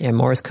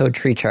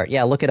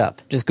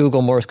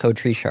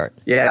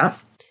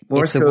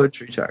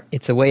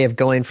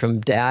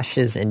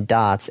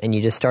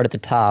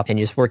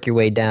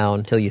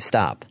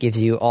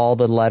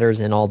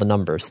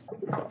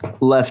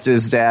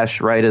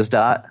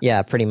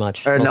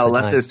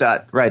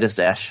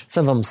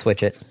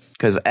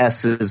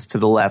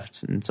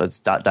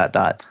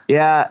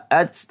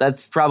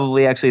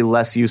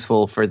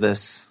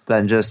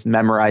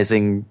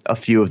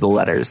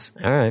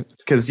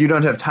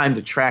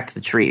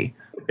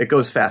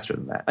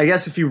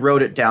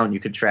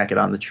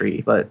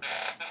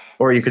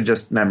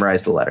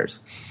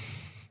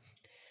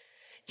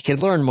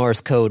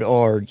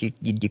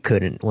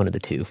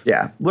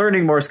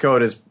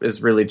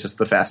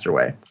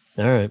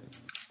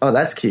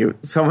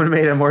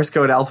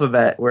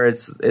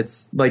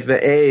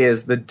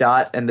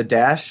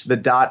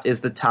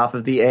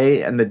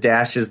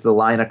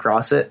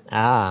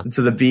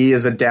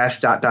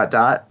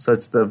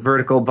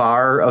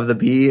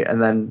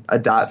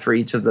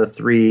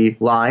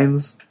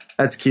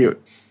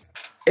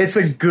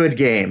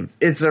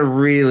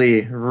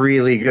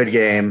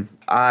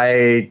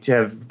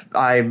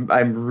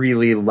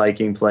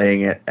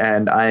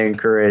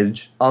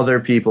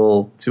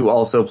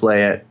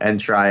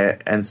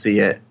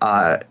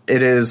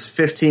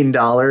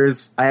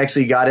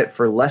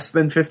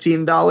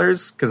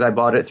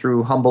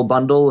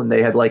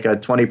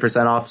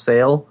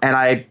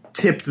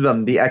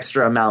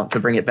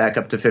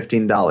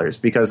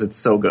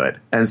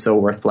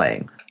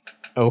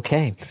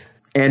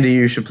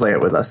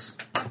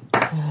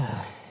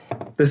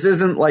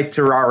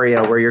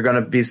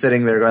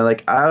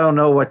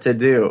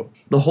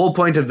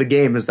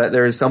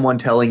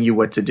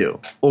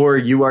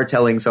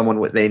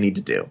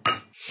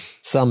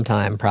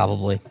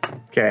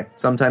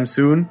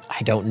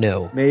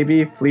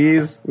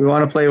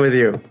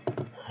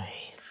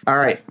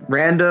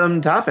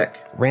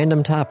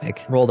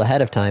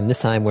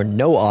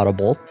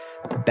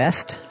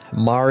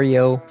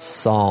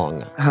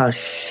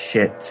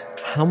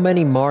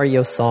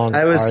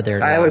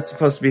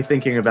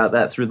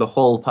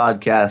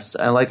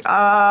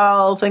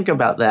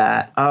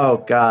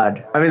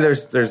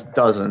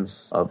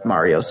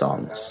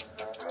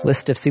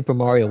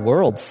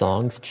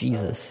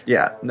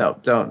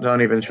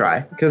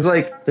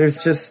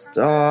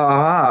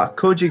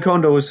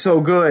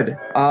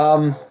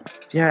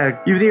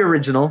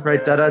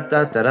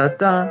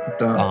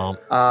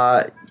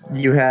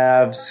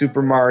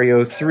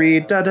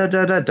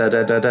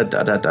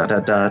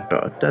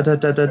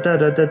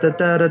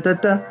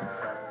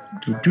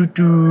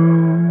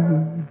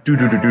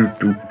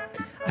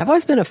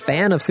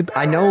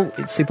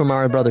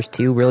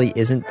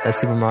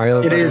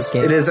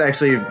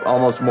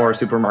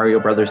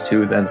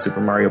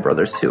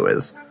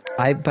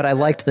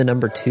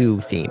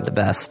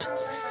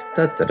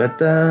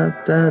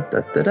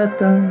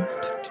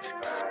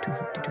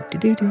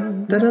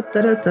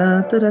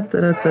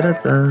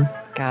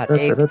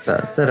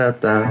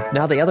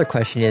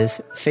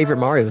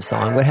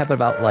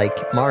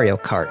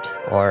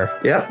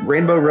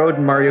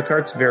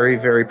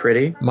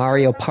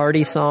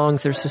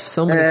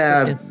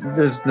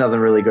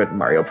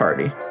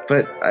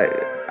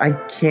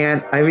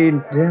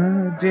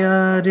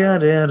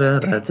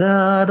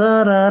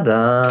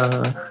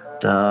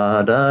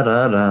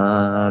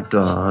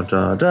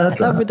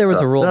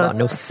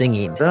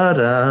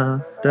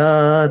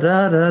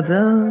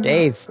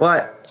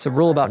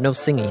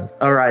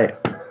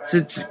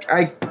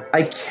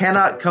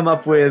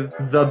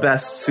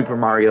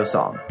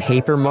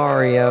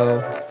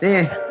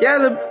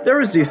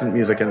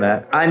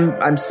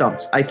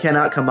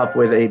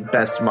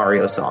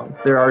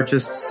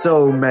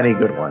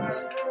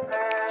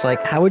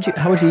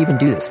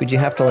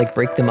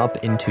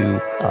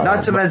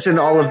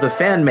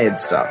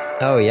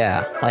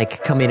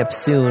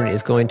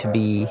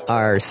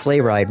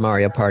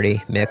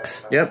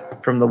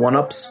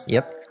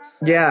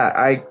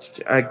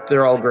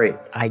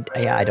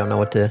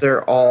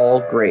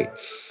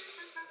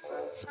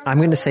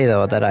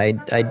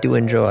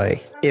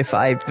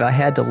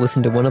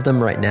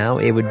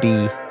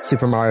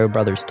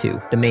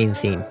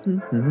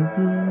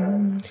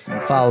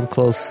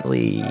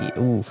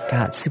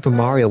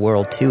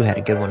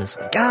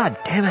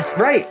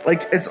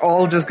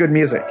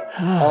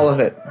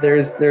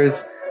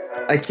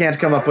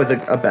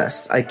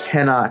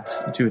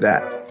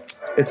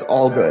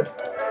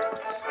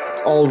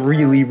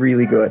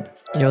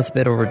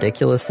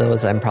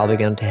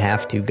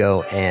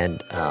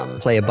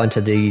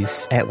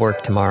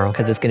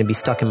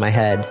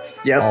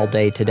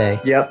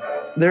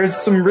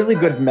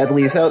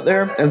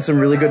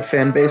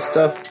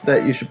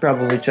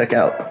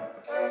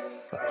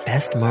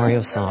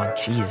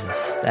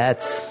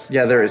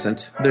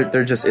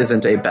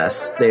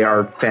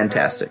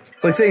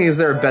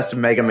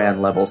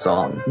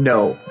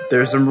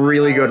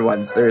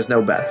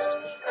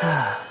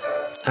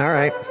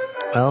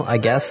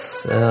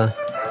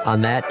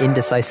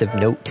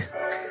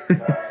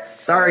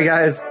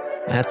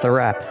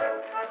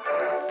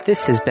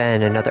 This has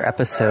been another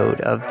episode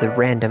of the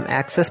Random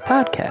Access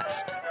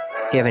Podcast.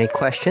 If you have any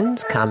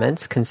questions,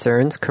 comments,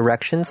 concerns,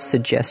 corrections,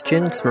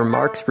 suggestions,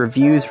 remarks,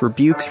 reviews,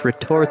 rebukes,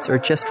 retorts, or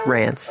just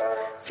rants,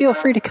 feel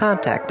free to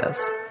contact us.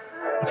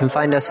 You can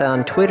find us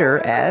on Twitter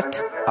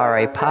at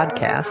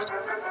RAPodcast,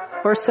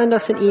 or send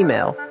us an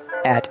email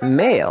at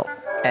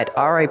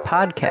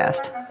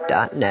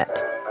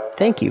mail@rapodcast.net.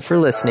 Thank you for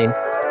listening.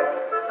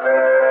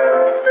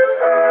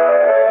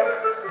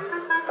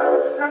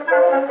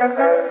 Thank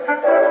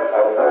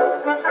you.